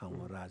बनाउने ठाउँ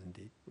हो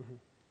राजनीति।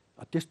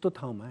 त्यस्तो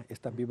ठाउँमा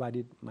यस्ता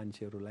विवादित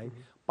मान्छेहरूलाई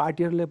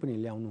पार्टीहरूले पनि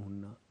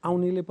ल्याउनुहुन्न,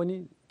 आउनेले पनि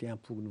त्यहाँ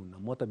पुग्नुहुन्न।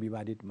 म त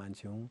विवादित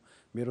मान्छे हुँ,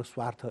 मेरो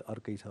स्वार्थ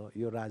अर्कै छ।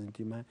 यो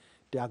राजनीतिमा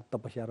त्याग,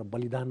 तपस्या र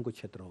बलिदानको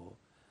क्षेत्र हो।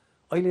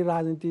 अहिले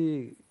राजनीति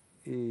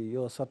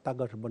यो सत्ता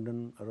गठबन्धन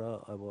र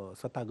अब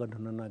सत्ता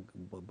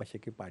गठबन्धनमा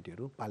बसेकै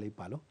पार्टीहरू पालै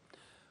पालो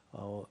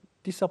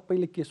ती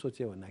सबैले के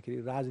सोचे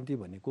भन्दाखेरि राजनीति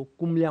भनेको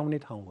कुम्ल्याउने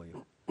ठाउँ हो यो।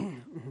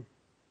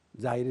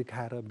 जागिर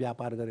खाएर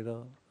व्यापार गरेर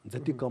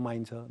जति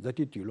कमाइन्छ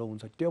जति ढिलो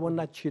हुन्छ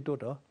त्योभन्दा छिटो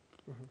त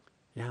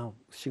यहाँ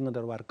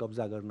सिंहदरबार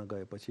कब्जा गर्न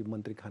गएपछि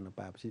मन्त्री खान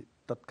पाएपछि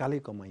तत्कालै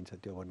कमाइन्छ,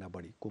 त्योभन्दा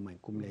बढी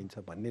कुम्ल्याइन्छ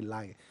भन्ने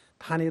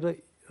ठानेर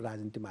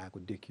राजनीतिमा आएको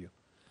देखियो।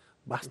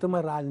 वास्तवमा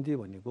राजनीति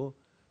भनेको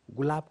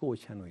गुलाबको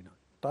ओछ्यान होइन,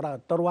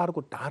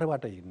 तरवारको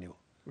धारबाट हिँड्ने हो।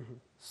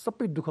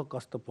 सबै दुःख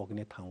कष्ट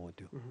भोग्ने ठाउँ हो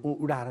त्यो,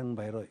 उदाहरण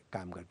भएर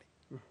काम गर्ने।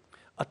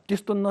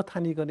 त्यस्तो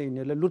नठानिकन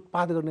यिनीहरूले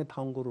लुटपाट गर्ने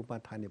ठाउँको रूपमा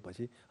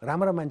ठानेपछि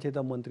राम्रा मान्छे त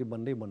मन्त्री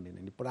बन्दैन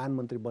नि,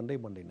 प्रधानमन्त्री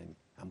बन्दैन नि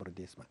हाम्रो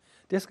देशमा।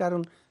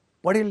 त्यसकारण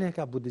पढे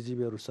लेखेका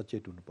बुद्धिजीवीहरू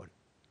सचेत हुनु पर्यो।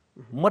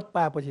 मत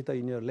पाएपछि त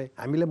यिनीहरूले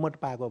हामीले मत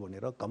पाएको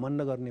भनेर घमण्ड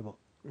गर्ने भयो,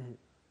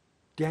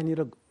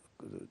 त्यहाँनिर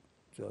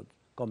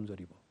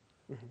कमजोरी भयो।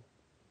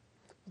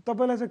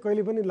 तपाईँलाई चाहिँ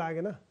कहिले पनि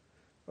लागेन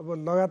अब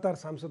लगातार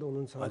सांसद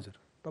हुनुहुन्छ, हजुर,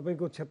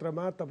 तपाईँको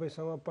क्षेत्रमा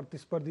तपाईँसँग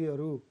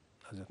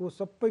प्रतिस्पर्धीहरूको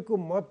सबैको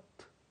मत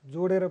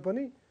जोडेर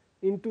पनि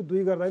इन्टु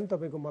 2 गर्दा पनि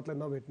तपाईँको मतलाई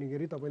नभेट्ने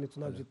गरी तपाईँले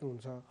चुनाव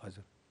जित्नुहुन्छ।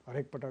 हजुर,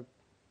 हरेक पटक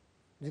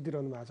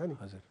जितिरहनु भएको छ नि।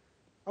 हजुर।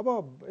 अब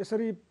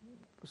यसरी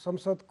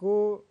संसदको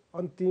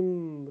अन्तिम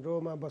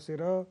रोमा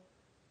बसेर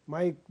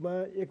माइकमा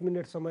 1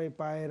 मिनट समय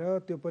पाएर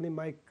त्यो पनि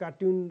माइक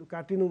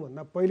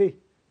काटिनुभन्दा पहिल्यै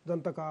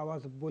जनताको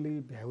आवाज बोली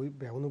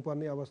भ्याउनु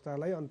पर्ने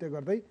अवस्थालाई अन्त्य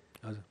गर्दै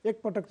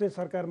एकपटक चाहिँ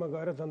सरकारमा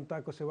गएर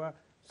जनताको सेवा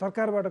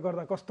सरकारबाट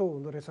गर्दा कस्तो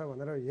हुँदो रहेछ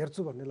भनेर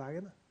हेर्छु भन्ने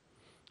लागेन?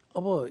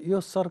 अब यो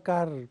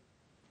सरकार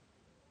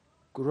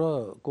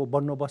को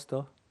बन्दोबस्त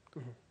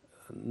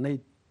नै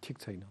ठिक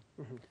छैन।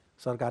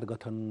 सरकार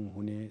गठन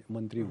हुने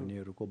मन्त्री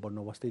हुनेहरूको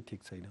बन्दोबस्तै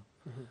ठिक छैन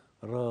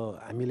र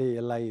हामीले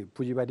यसलाई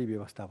पुँजीवादी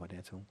व्यवस्था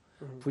भनेका छौँ।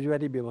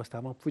 पुँजीवादी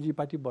व्यवस्थामा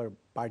पुँजीवादी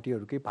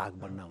पार्टीहरूकै भाग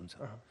बन्न हुन्छ,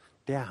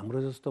 त्यहाँ हाम्रो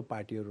जस्तो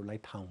पार्टीहरूलाई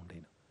ठाउँ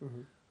हुँदैन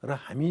र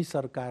हामी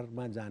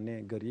सरकारमा जाने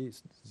गरी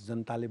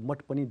जनताले मत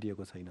पनि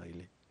दिएको छैन।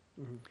 अहिले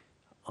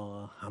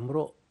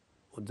हाम्रो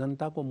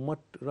जनताको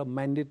मत र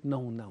म्यान्डेट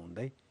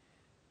नहुँदै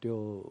त्यो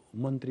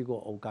मन्त्रीको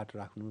औकात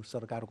राख्नु,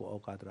 सरकारको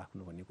औकात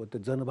राख्नु भनेको त्यो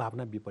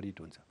जनभावना विपरीत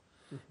हुन्छ।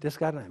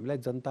 त्यसकारण हामीलाई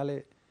जनताले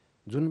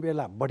जुन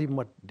बेला बढी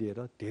मत दिएर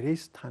धेरै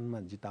स्थानमा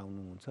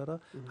जिताउनुहुन्छ र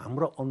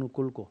हाम्रो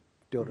अनुकूलको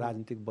त्यो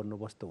राजनीतिक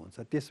बन्दोबस्त हुन्छ,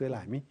 त्यसबेला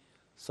हामी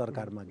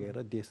सरकारमा गएर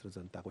देश र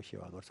जनताको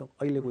सेवा गर्छौँ।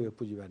 अहिलेको यो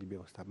पुँजीवादी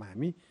व्यवस्थामा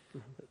हामी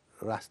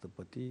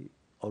राष्ट्रपति,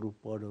 अरू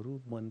पदहरू,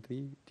 मन्त्री,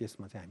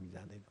 त्यसमा चाहिँ हामी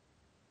जाँदैनौँ।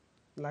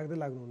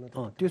 लाग्नुहुन्न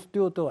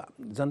त्यो त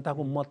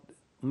जनताको मत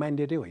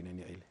म्यान्डेटै होइन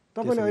नि अहिले।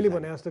 तपाईँले अहिले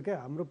भने जस्तो क्या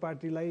हाम्रो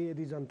पार्टीलाई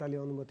यदि जनताले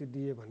अनुमति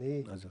दिए भने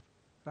हजुर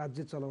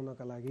राज्य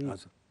चलाउनका लागि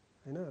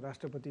हैन,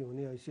 राष्ट्रपति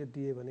हुने हैसियत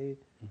दिए भने,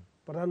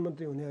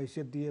 प्रधानमन्त्री हुने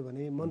हैसियत दिए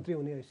भने, मन्त्री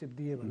हुने हैसियत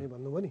दिए भने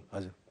भन्नुभयो नि,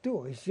 त्यो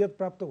हैसियत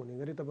प्राप्त हुने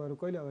गरी तपाईँहरू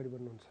कहिले अगाडि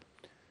बढ्नुहुन्छ?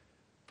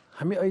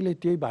 हामी अहिले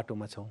त्यही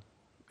बाटोमा छौँ।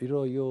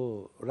 यो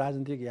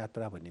राजनीतिक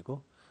यात्रा भनेको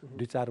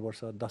 2-4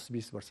 वर्ष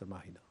 10-20 वर्षमा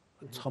होइन,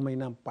 6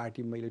 महिना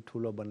पार्टी मैले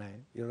ठुलो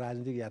बनाएँ, यो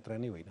राजनीतिक यात्रा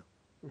नै होइन।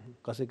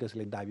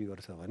 कसैले दाबी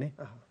गर्छ भने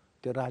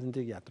त्यो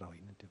राजनीतिक यात्रा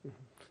होइन,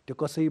 त्यो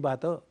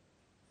कसैबाट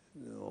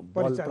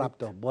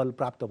बल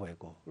प्राप्त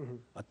भएको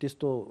हो।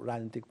 त्यस्तो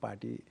राजनीतिक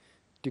पार्टी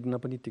टिक्न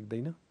पनि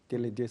टिक्दैन,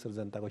 त्यसले देश र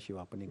जनताको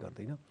सेवा पनि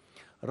गर्दैन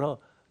र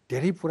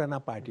धेरै पुराना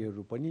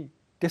पार्टीहरू पनि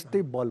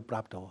त्यस्तै बल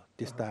प्राप्त हो,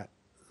 त्यस्ता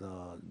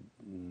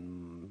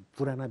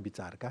पुराना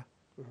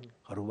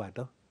विचारकाहरूबाट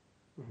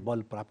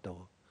बल प्राप्त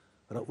हो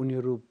र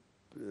उनीहरू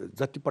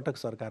जतिपटक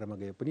सरकारमा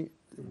गए पनि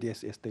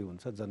देश यस्तै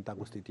हुन्छ,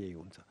 जनताको स्थिति यही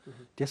हुन्छ।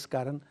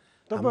 त्यसकारण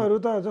तपाईँहरू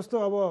त जस्तो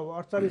अब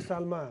 48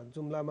 सालमा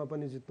जुम्लामा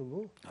पनि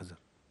जित्नुभयो, हजुर,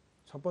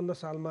 56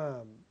 सालमा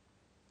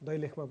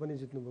दैलेखमा पनि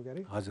जित्नुभयो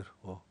क्यारे? हजुर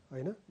हो,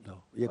 होइन?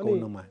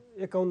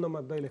 51मा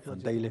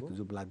दैलेख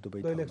जुम्ला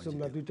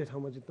दुईटै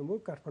ठाउँमा जित्नुभयो,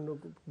 काठमाडौँ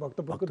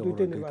भक्तपुरको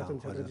दुईटै निर्वाचन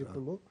क्षेत्र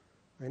जित्नुभयो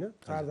होइन।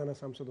 4 जना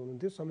सांसद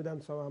हुनुहुन्थ्यो। संविधान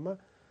सभामा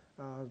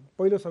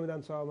पहिलो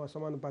संविधान सभामा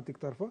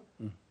समानुपातिकतर्फ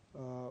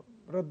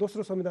र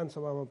दोस्रो संविधान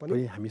सभामा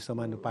पनि हामी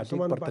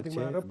समानुपातिकमा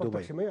र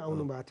प्रत्यक्षमै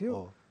आउनु भएको थियो।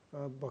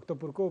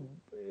 भक्तपुरको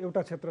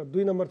एउटा क्षेत्र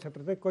 2 नम्बर क्षेत्र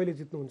चाहिँ कहिले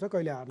जित्नुहुन्छ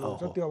कहिले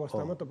हार्नुहुन्छ त्यो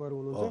अवस्थामा तपाईँहरू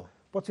हुनुहुन्छ।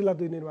 पछिल्ला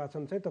 2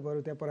 निर्वाचन चाहिँ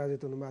तपाईँहरू त्यहाँ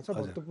पराजित हुनुभएको छ,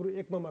 भक्तपुर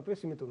 1मा मात्रै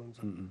सीमित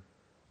हुनुहुन्छ।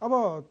 अब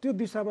त्यो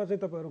दिशामा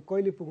चाहिँ तपाईँहरू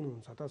कहिले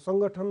पुग्नुहुन्छ त?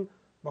 सङ्गठन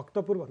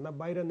भक्तपुरभन्दा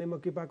बाहिर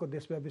नेमकिपाको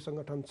देशव्यापी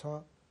सङ्गठन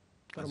छ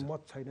तर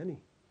मत छैन नि।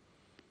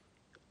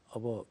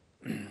 अब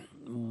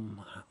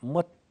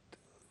मत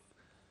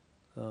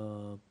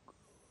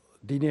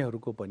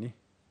दिनेहरूको पनि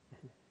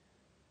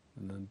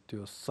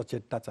त्यो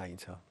सचेतता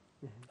चाहिन्छ।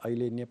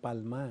 अहिले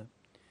नेपालमा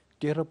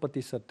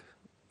 13%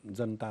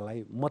 जनतालाई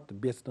मत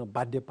बेच्न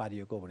बाध्य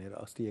पारिएको भनेर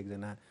अस्ति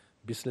एकजना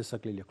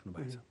विश्लेषकले लेख्नु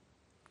भएको छ।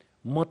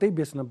 मतै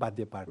बेच्न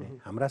बाध्य पार्ने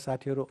हाम्रा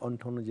साथीहरू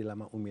 58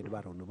 जिल्लामा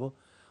उम्मेदवार हुनुभयो।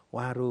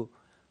 उहाँहरू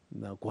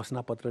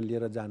घोषणापत्र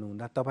लिएर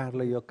जानुहुँदा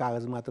तपाईँहरूलाई यो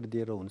कागज मात्र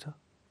दिएर हुन्छ?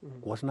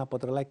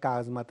 घोषणापत्रलाई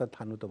कागज मात्र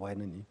ठान्नु त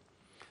भएन नि,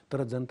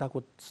 तर जनताको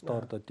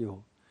स्तर त त्यो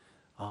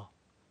हो।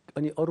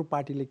 अनि अरू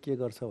पार्टीले के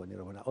गर्छ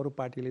भनेर भन्दा अरू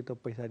पार्टीले त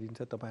पैसा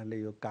दिन्छ, तपाईँहरूले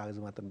यो कागज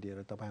मात्र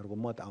दिएर तपाईँहरूको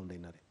मत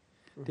आउँदैन रे।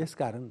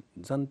 त्यसकारण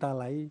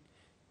जनतालाई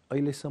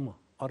अहिलेसम्म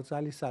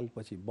 48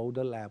 सालपछि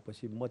बहुदल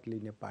आएपछि मत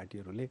लिने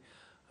पार्टीहरूले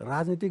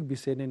राजनीतिक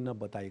विषय नै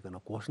नबताइकन,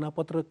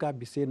 घोषणापत्रका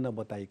विषय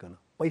नबताइकन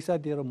पैसा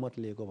दिएर मत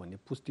लिएको भन्ने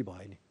पुष्टि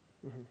भयो नि।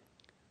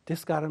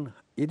 त्यसकारण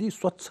यदि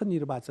स्वच्छ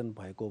निर्वाचन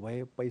भएको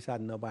भए, पैसा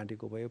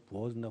नबाँडेको भए,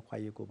 भोज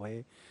नखुवाइएको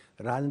भए,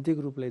 राजनीतिक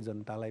रूपले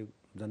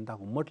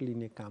जनताको मत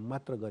लिने काम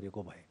मात्र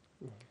गरेको भए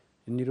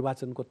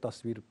निर्वाचनको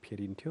तस्बिर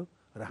फेरिन्थ्यो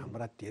र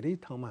हाम्रा धेरै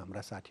ठाउँमा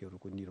हाम्रा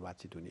साथीहरूको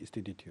निर्वाचित हुने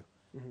स्थिति थियो।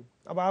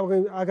 अब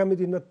आगामी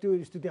दिनमा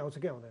त्यो स्थिति आउँछ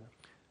कि आउँदैन?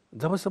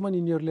 जबसम्म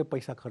यिनीहरूले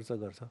पैसा खर्च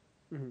गर्छ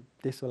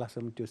त्यस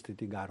बेलासम्म त्यो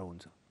स्थिति गाह्रो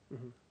हुन्छ।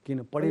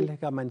 किन पढे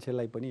लेखेका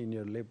मान्छेलाई पनि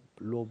यिनीहरूले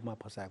लोभमा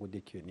फसाएको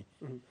देखियो नि।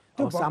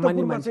 त्यो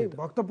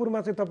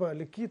भक्तपुरमा चाहिँ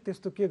तपाईँहरूले के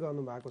त्यस्तो के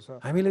गर्नु भएको छ?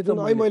 हामीले त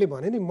मैले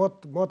भने नि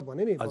मत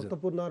भने नि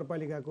भक्तपुर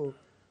नगरपालिकाको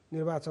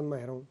निर्वाचनमा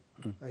हेरौँ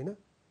होइन,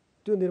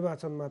 त्यो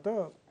निर्वाचनमा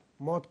त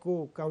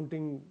मतको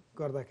काउन्टिङ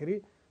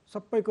गर्दाखेरि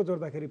सबैको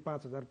जोड्दाखेरि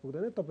 5,000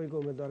 पुग्दैन, तपाईँको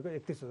उम्मेदवारको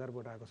 31,000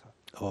 भोट आएको छ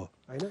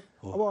होइन।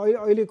 अब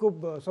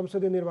अहिलेको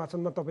संसदीय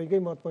निर्वाचनमा तपाईँकै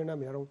मत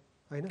परिणाम हेरौँ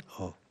होइन,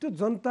 त्यो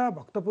जनता,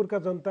 भक्तपुरका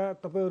जनता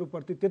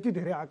तपाईँहरूप्रति त्यति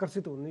धेरै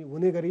आकर्षित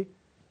हुने गरी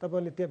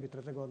तपाईँहरूले त्यहाँभित्र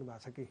चाहिँ गर्नुभएको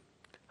छ कि?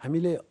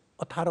 हामीले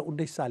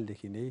 18-19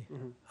 सालदेखि नै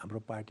हाम्रो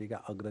पार्टीका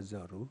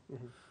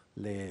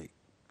अग्रजहरूले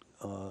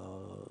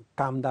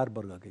कामदार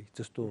वर्गकै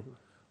जस्तो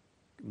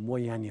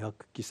मोयानी हक,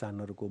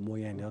 किसानहरूको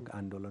मोयानी हक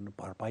आन्दोलन,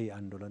 भरपाई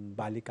आन्दोलन,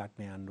 बाली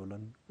काट्ने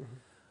आन्दोलन,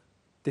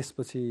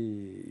 त्यसपछि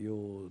यो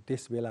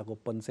त्यस बेलाको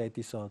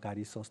पञ्चायती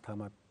सहकारी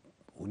संस्थामा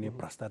हुने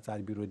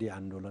भ्रष्टाचार विरोधी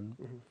आन्दोलन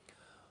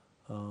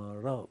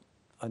र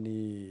अनि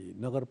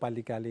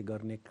नगरपालिकाले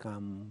गर्ने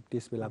काम,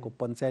 त्यस बेलाको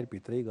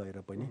पञ्चायतभित्रै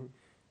गएर पनि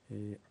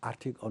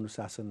आर्थिक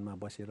अनुशासनमा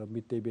बसेर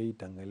मितव्ययी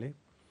ढङ्गले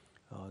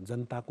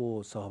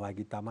जनताको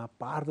सहभागितामा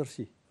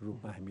पारदर्शी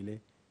रूपमा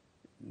हामीले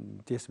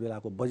त्यस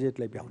बेलाको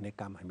बजेटलाई भ्याउने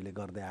काम हामीले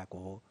गर्दै आएको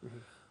हो।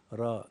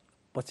 र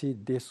पछि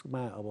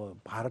देशमा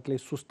अब भारतले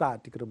सुस्ता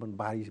अतिक्रमण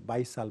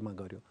 22 सालमा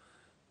गर्यो,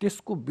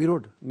 त्यसको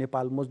विरोध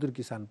नेपाल मजदुर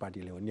किसान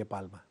पार्टीले हो।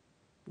 नेपालमा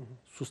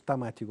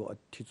सुस्तामाथिको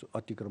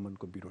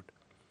अतिक्रमणको विरोध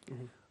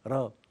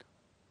र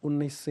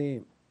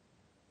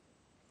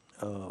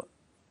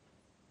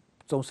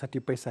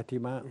 1964-65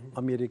 मा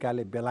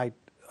अमेरिकाले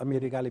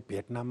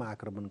भियतनाममा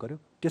आक्रमण गर्यो,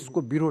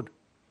 त्यसको विरोध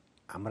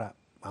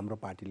हाम्रो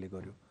पार्टीले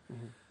गर्यो।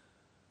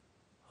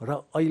 र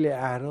अहिले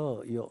आएर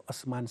यो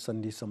असमान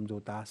सन्धि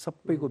सम्झौता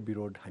सबैको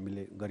विरोध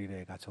हामीले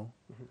गरिरहेका छौँ।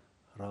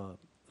 र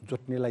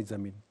जोत्नेलाई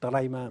जमिन,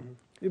 तराईमा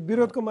यो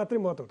विरोधको मात्रै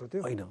मत हो त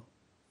त्यो होइन,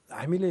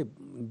 हामीले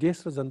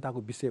देश र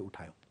जनताको विषय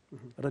उठायौँ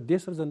र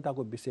देश र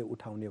जनताको विषय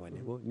उठाउने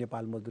भनेको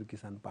नेपाल मजदुर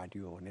किसान पार्टी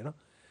हो भनेर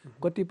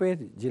कतिपय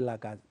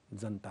जिल्लाका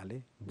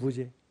जनताले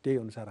बुझे, त्यही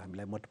अनुसार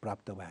हामीलाई मत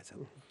प्राप्त भएछ।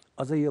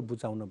 अझै यो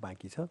बुझाउन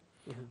बाँकी छ।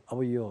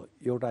 अब यो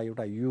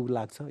एउटा युग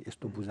लाग्छ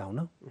यस्तो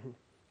बुझाउन।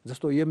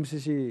 जस्तो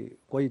एमसीसी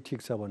कोही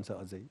ठिक छ भन्छ,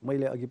 अझै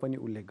मैले अघि पनि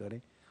उल्लेख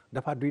गरेँ,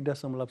 दफा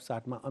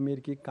 2.7 मा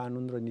अमेरिकी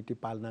कानुन र नीति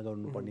पालना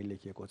गर्नुपर्ने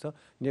लेखिएको छ।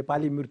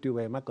 नेपाली मृत्यु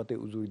भएमा कतै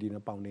उजुरी दिन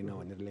पाउँदैन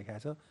भनेर लेखेको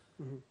छ।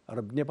 र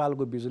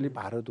नेपालको बिजुली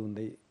भारत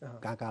हुँदै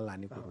कहाँ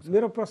लाने कुरो छ।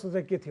 मेरो प्रश्न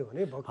चाहिँ के थियो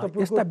भने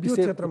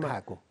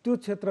भक्तपुरको त्यो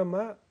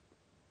क्षेत्रमा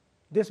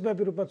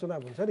देशव्यापी रूपमा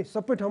चुनाव हुन्छ नि,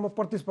 सबै ठाउँमा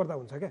प्रतिस्पर्धा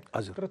हुन्छ क्या,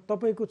 तर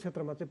तपाईँको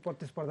क्षेत्रमा चाहिँ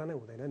प्रतिस्पर्धा नै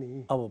हुँदैन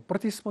नि। अब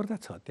प्रतिस्पर्धा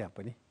छ त्यहाँ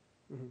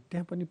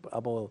पनि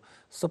अब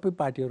सबै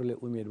पार्टीहरूले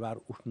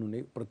उम्मेदवार उठ्नु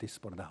नै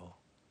प्रतिस्पर्धा हो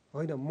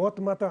होइन।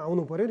 मतमा त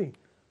आउनु पर्यो नि,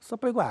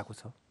 सबैको आएको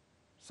छ,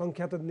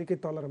 सङ्ख्या त निकै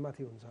तल र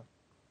माथि हुन्छ।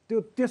 त्यो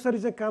त्यसरी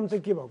चाहिँ काम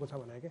चाहिँ के भएको छ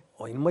भने क्या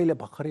होइन, मैले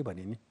भर्खरै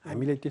भने नि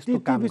हामीले त्यस्तो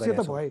काम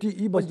गरेका छौँ।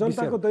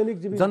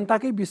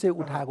 जनताकै विषय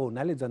उठाएको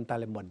हुनाले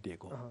जनताले मत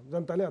दिएको,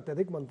 जनताले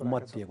अत्याधिक मत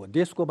दिएको।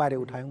 देशको बारे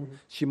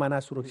उठायौँ, सिमाना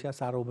सुरक्षा,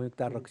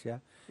 सार्वभौमिकता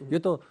रक्षा। यो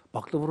त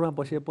भक्तपुरमा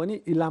बसे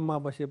पनि, इलाममा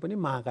बसे पनि,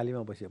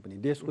 महाकालीमा बसे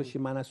पनि देशको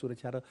सिमाना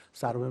सुरक्षा र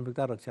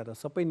सार्वभौमिकता रक्षा त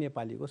सबै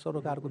नेपालीको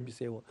सरकारको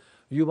विषय हो।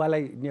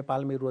 युवालाई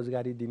नेपालमै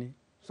रोजगारी दिने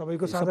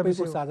सबैको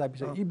साझा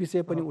विषय, यी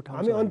विषय पनि उठाउँछ।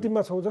 हामी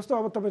अन्तिममा छौँ। जस्तो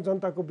अब तपाईँ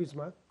जनताको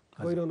बिचमा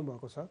गइरहनु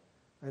भएको छ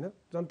होइन,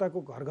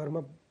 जनताको घर घरमा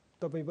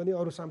तपाईँ पनि,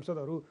 अरू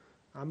सांसदहरू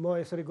म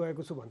यसरी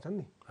गएको छु भन्छन्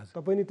नि,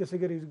 तपाईँ नि त्यसै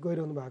गरी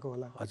गइरहनु भएको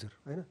होला हजुर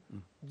होइन।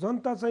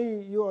 जनता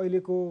चाहिँ यो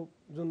अहिलेको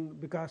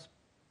जुन विकास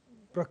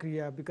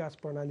प्रक्रिया, विकास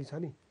प्रणाली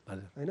छ नि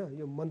होइन,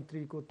 यो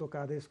मन्त्रीको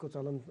तोकादेशको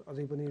चलन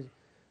अझै पनि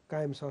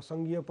कायम छ।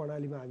 सङ्घीय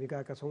प्रणालीमा हामी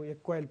गएका छौँ।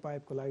 एक कोइल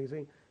पाइपको लागि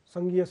चाहिँ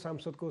सङ्घीय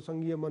सांसदको,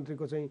 सङ्घीय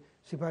मन्त्रीको चाहिँ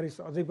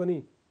सिफारिस अझै पनि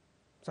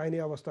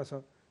चाहिने अवस्था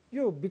छ।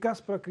 यो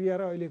विकास प्रक्रिया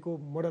र अहिलेको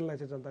मोडललाई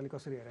चाहिँ जनताले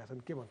कसरी हेरेका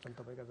छन्, के भन्छन्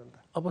तपाईँका जनता?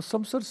 अब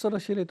संसद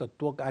सदस्यले त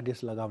तोक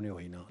आदेश लगाउने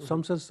होइन,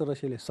 संसद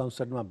सदस्यले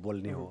संसदमा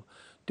बोल्ने हो।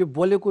 त्यो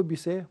बोलेको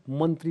विषय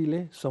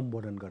मन्त्रीले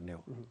सम्बोधन गर्ने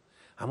हो।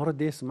 हाम्रो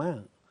देशमा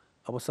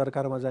अब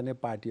सरकारमा जाने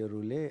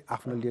पार्टीहरूले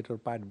आफ्नो लेटर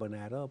प्याड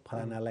बनाएर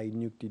फलानालाई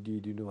नियुक्ति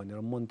दिइदिनु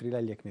भनेर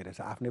मन्त्रीलाई लेख्ने रहेछ,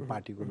 आफ्नै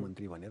पार्टीको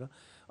मन्त्री भनेर,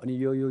 अनि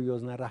यो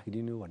योजना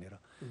राखिदिनु भनेर।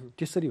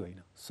 त्यसरी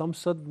होइन,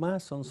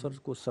 संसदमा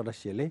संसदको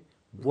सदस्यले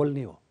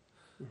बोल्ने हो।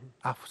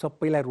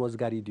 सबैलाई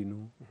रोजगारी दिनु,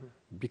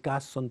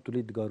 विकास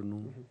सन्तुलित गर्नु।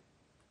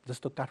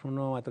 जस्तो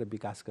काठमाडौँमा मात्र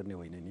विकास गर्ने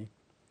होइन नि,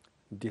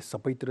 देश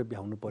सबैतिर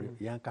भ्याउनु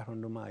पर्यो। यहाँ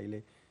काठमाडौँमा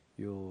अहिले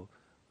यो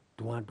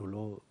धुवाँ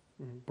धुलो,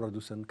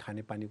 प्रदूषण,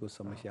 खानेपानीको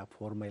समस्या,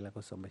 फोहोर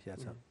मैलाको समस्या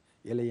छ।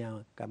 यसले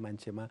यहाँका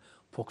मान्छेमा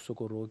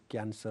फोक्सोको रोग,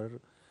 क्यान्सर,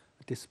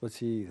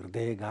 त्यसपछि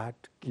हृदयघात,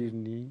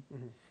 किडनी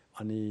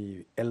अनि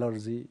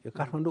एलर्जी। यो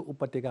काठमाडौँ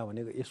उपत्यका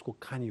भनेको यसको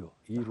खानी हो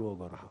यी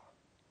रोगहरू।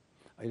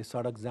 अहिले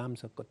सडक जाम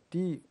छ,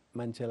 कति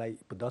मान्छेलाई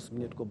 10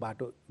 मिनटको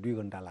बाटो 2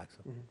 घन्टा लाग्छ।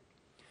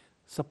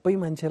 सबै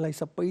मान्छेलाई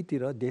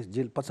सबैतिर देश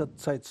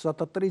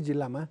 77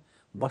 जिल्लामा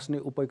बस्ने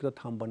उपयुक्त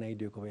ठाउँ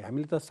बनाइदिएको भए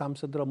हामीले त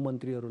सांसद र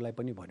मन्त्रीहरूलाई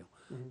पनि भन्यौँ,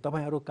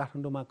 तपाईँहरू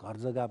काठमाडौँमा घर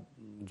जग्गा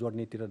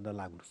जोड्नेतिर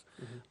नलाग्नुहोस्,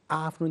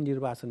 आफ्नो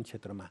निर्वाचन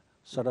क्षेत्रमा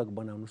सडक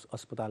बनाउनुहोस्,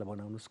 अस्पताल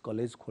बनाउनुहोस्,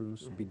 कलेज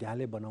खोल्नुहोस्,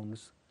 विद्यालय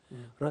बनाउनुहोस्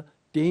र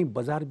त्यही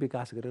बजार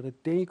विकास गरेर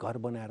त्यही घर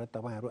बनाएर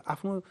तपाईँहरू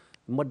आफ्नो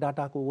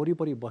मतदाताको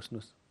वरिपरि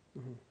बस्नुहोस्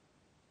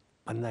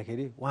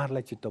भन्दाखेरि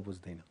उहाँहरूलाई चित्त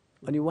बुझ्दैन।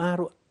 अनि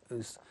उहाँहरू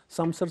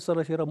संसद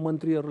सदस्य र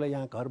मन्त्रीहरूलाई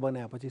यहाँ घर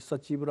बनाएपछि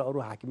सचिव र अरू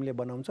हाकिमले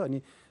बनाउँछ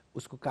अनि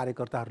उसको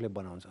कार्यकर्ताहरूले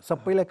बनाउँछ।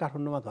 सबैलाई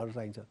काठमाडौँमा घर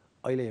चाहिन्छ।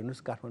 अहिले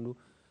हेर्नुहोस् काठमाडौँ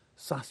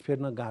सास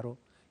फेर्न गाह्रो,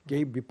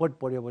 केही विपद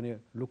पर्यो भने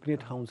लुक्ने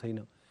ठाउँ छैन,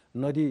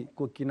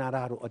 नदीको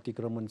किनाराहरू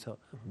अतिक्रमण छ,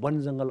 वन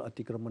जङ्गल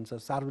अतिक्रमण छ,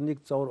 सार्वजनिक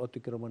चौर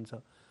अतिक्रमण छ।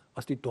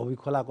 अस्ति धोबी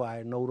खोलाको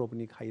आयो, नौरो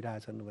पनि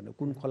खाइरहेछन् भने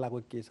कुन खोलाको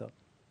के छ,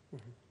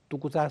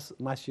 टुकुचा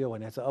मासियो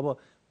भनेको छ। अब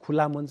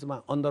खुला मञ्चमा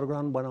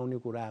अन्डरग्राउन्ड बनाउने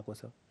कुरा आएको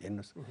छ।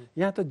 हेर्नुहोस्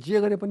यहाँ त जे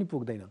गरे पनि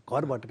पुग्दैन।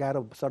 घर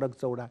भट्काएर सडक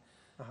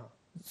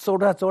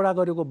चौडा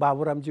गरेको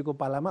बाबुरामजीको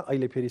पालामा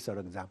अहिले फेरि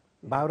सडक जाम।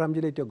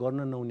 बाबुरामजीले त्यो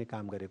गर्न नहुने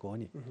काम गरेको हो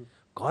नि।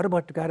 घर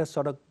भट्काएर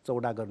सडक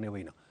चौडा गर्ने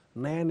होइन,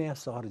 नयाँ नयाँ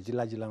सहर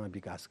जिल्ला जिल्लामा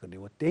विकास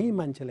गर्ने हो, त्यही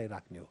मान्छेलाई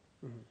राख्ने हो।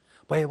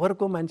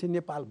 भयभरको मान्छे,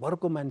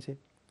 नेपालभरको मान्छे,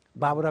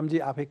 बाबुरामजी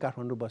आफै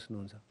काठमाडौँ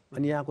बस्नुहुन्छ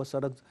अनि यहाँको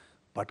सडक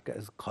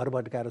घर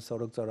भट्काएर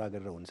सडक चौडा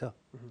गरेर हुन्छ?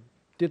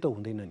 त्यो त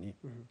हुँदैन नि।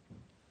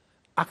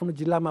 आफ्नो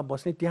जिल्लामा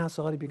बस्ने, त्यहाँ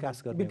सहर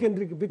विकास गर्ने,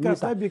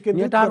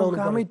 नेताहरूको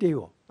कामै त्यही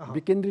हो,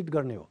 विकेन्द्रित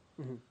गर्ने हो।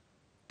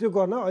 त्यो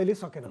गर्न अहिले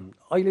सकेन।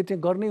 अहिले त्यो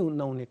गर्नै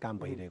नहुने काम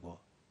भइरहेको हो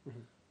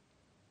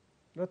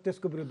र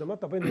त्यसको विरुद्धमा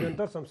तपाईँ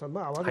निरन्तर संसदमा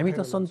आवाज हामी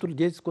त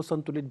देशको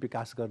सन्तुलित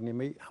विकास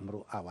गर्नेमै हाम्रो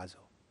आवाज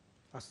हो।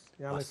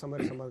 हस्, यहाँलाई समय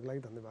समाजको लागि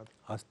धन्यवाद।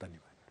 हस्,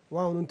 धन्यवाद।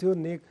 उहाँ हुनुहुन्थ्यो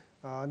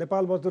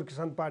नेपाल मजदुर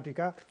किसान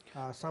पार्टीका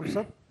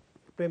सांसद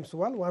प्रेम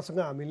सुवाल। उहाँसँग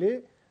हामीले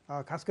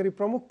खास गरी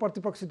प्रमुख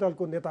प्रतिपक्षी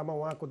दलको नेतामा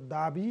उहाँको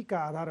दाबीका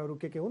आधारहरू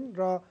के हुन्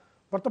र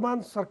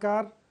वर्तमान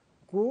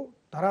सरकारको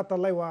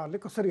धरातललाई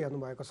उहाँहरूले कसरी हेर्नु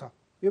भएको छ,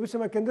 यो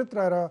विषयमा केन्द्रित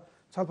रहेर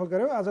छलफल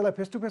गऱ्यौँ। आजलाई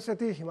फेस टु फेस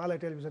यति। हिमालय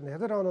टेलिभिजन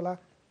हेर्दै रहनुहोला।